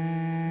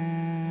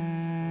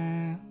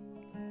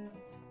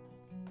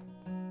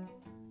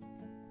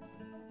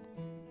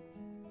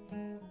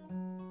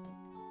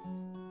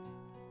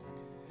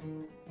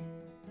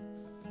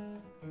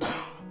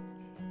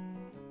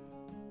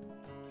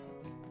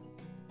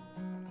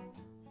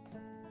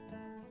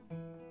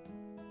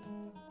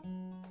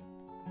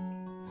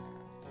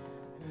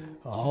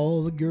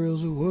 All the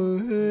girls at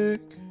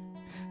work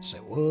say,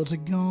 what's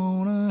it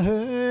gonna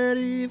hurt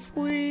if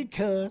we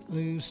cut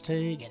loose,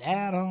 take it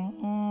out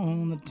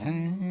on the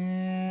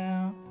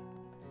town?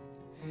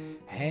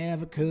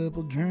 Have a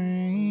couple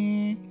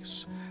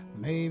drinks,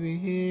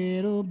 maybe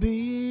it'll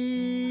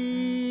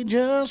be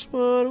just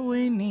what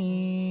we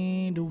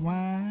need to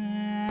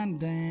wind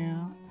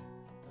down.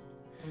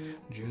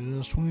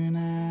 Just when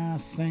I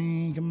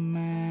think I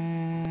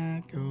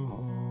might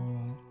go,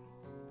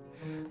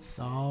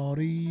 thought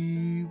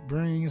he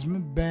brings me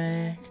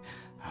back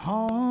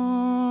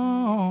home.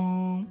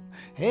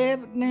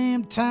 Every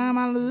damn time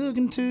I look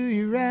into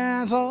your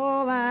eyes,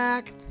 all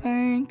I can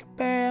think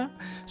about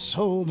is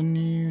holding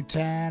you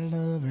tight,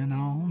 loving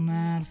all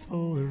night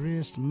for the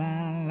rest of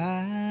my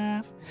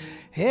life.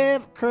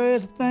 Every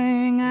crazy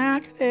thing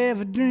I could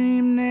ever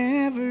dream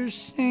never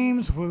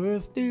seems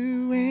worth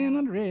doing.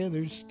 I'd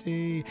rather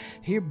stay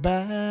here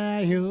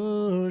by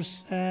your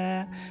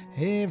side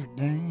every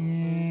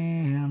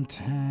damn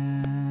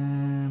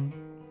time.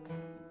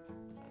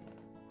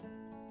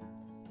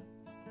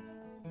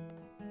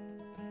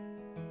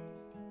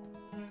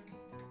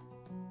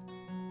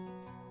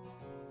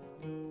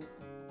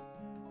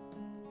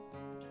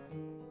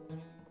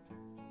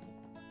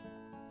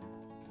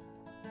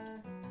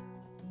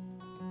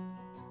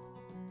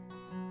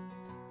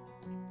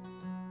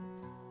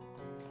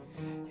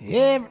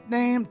 Every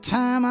damn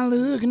time I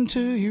look into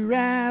your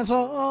eyes,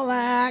 all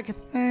I can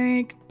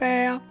think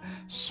about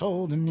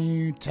sold a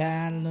new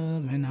tight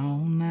loving all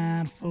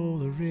night for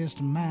the rest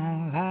of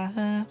my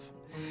life.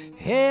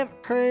 Every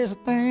crazy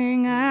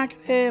thing I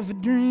could ever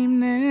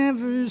dream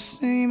never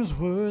seems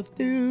worth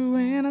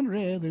doing. I'd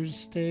rather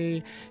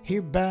stay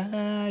here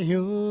by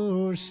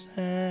your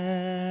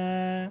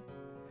side.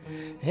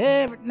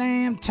 Every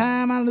damn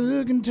time I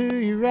look into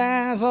your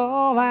eyes,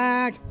 all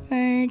I can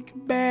think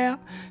about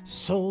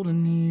sold a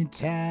new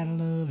tight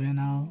loving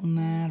all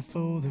night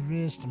for the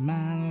rest of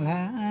my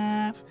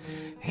life.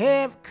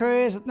 Every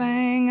crazy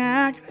thing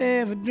I could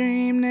ever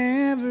dream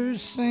never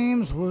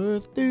seems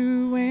worth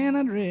doing.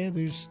 I'd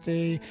rather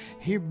stay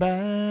here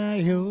by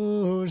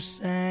your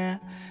side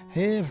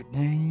every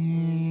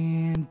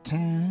damn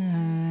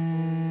time.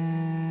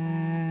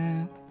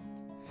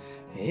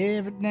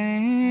 Every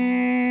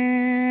damn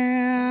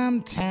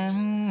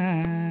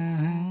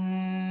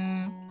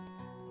time.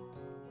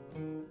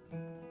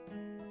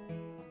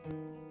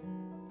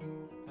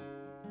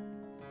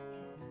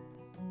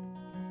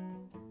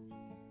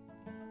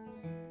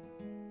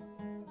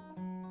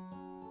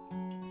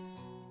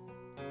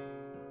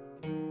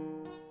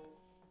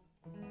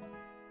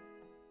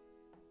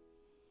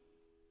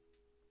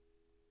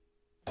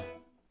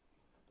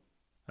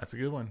 That's a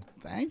good one.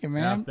 Thank you, Now,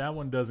 man. if that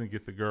one doesn't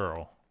get the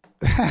girl,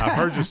 I've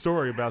heard your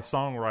story about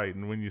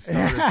songwriting when you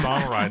started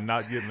songwriting,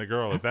 not getting the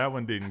girl. If that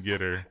one didn't get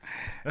her,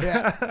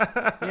 Yeah,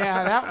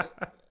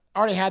 that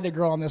already had the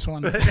girl on this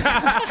one.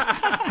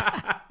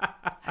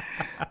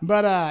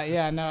 But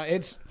yeah, no,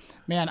 it's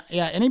man,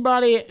 yeah.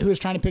 Anybody who is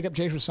trying to pick up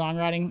chicks with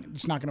songwriting,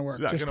 it's not going to work.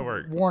 Not Just gonna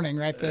work. warning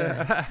right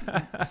there.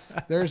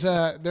 There's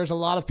a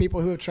lot of people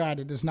who have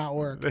tried it. Does not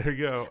work. there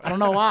you go. I don't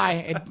know why.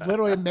 It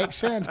literally makes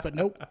sense, but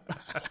nope.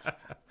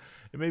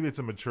 Maybe it's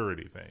a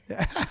maturity thing.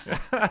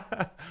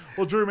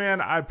 Well, Drew, man,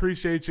 I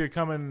appreciate you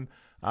coming,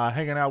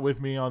 hanging out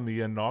with me on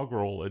the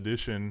inaugural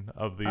edition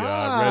of the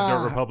Red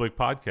Dirt Republic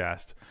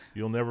podcast.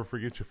 You'll never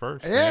forget your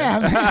first. Yeah,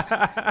 man.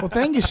 man. Well,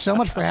 thank you so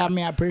much for having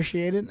me. I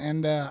appreciate it.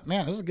 And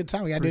man, it was a good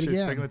time. We got to do it Appreciate you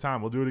again. taking the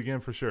time. We'll do it again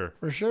for sure.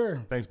 For sure.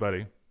 Thanks,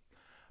 buddy.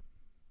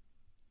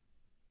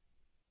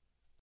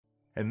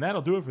 And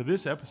that'll do it for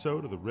this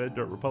episode of the Red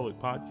Dirt Republic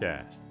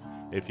podcast.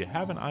 If you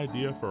have an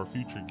idea for a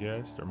future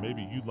guest, or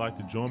maybe you'd like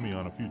to join me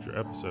on a future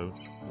episode,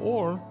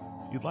 or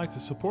you'd like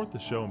to support the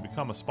show and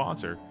become a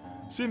sponsor,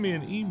 send me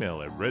an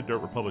email at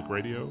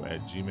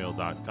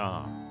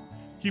reddirtrepublicradio@gmail.com.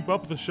 Keep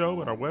up with the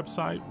show at our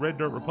website,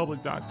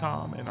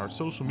 reddirtrepublic.com, and our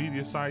social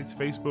media sites,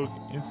 Facebook,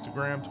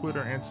 Instagram,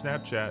 Twitter, and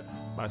Snapchat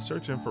by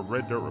searching for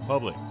Red Dirt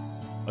Republic.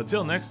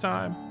 Until next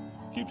time,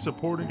 keep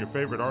supporting your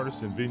favorite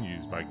artists and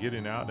venues by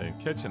getting out and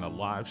catching a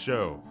live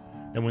show.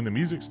 And when the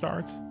music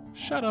starts,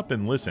 shut up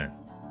and listen.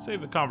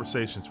 Save the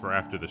conversations for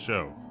after the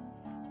show.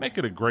 Make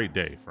it a great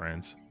day,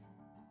 friends.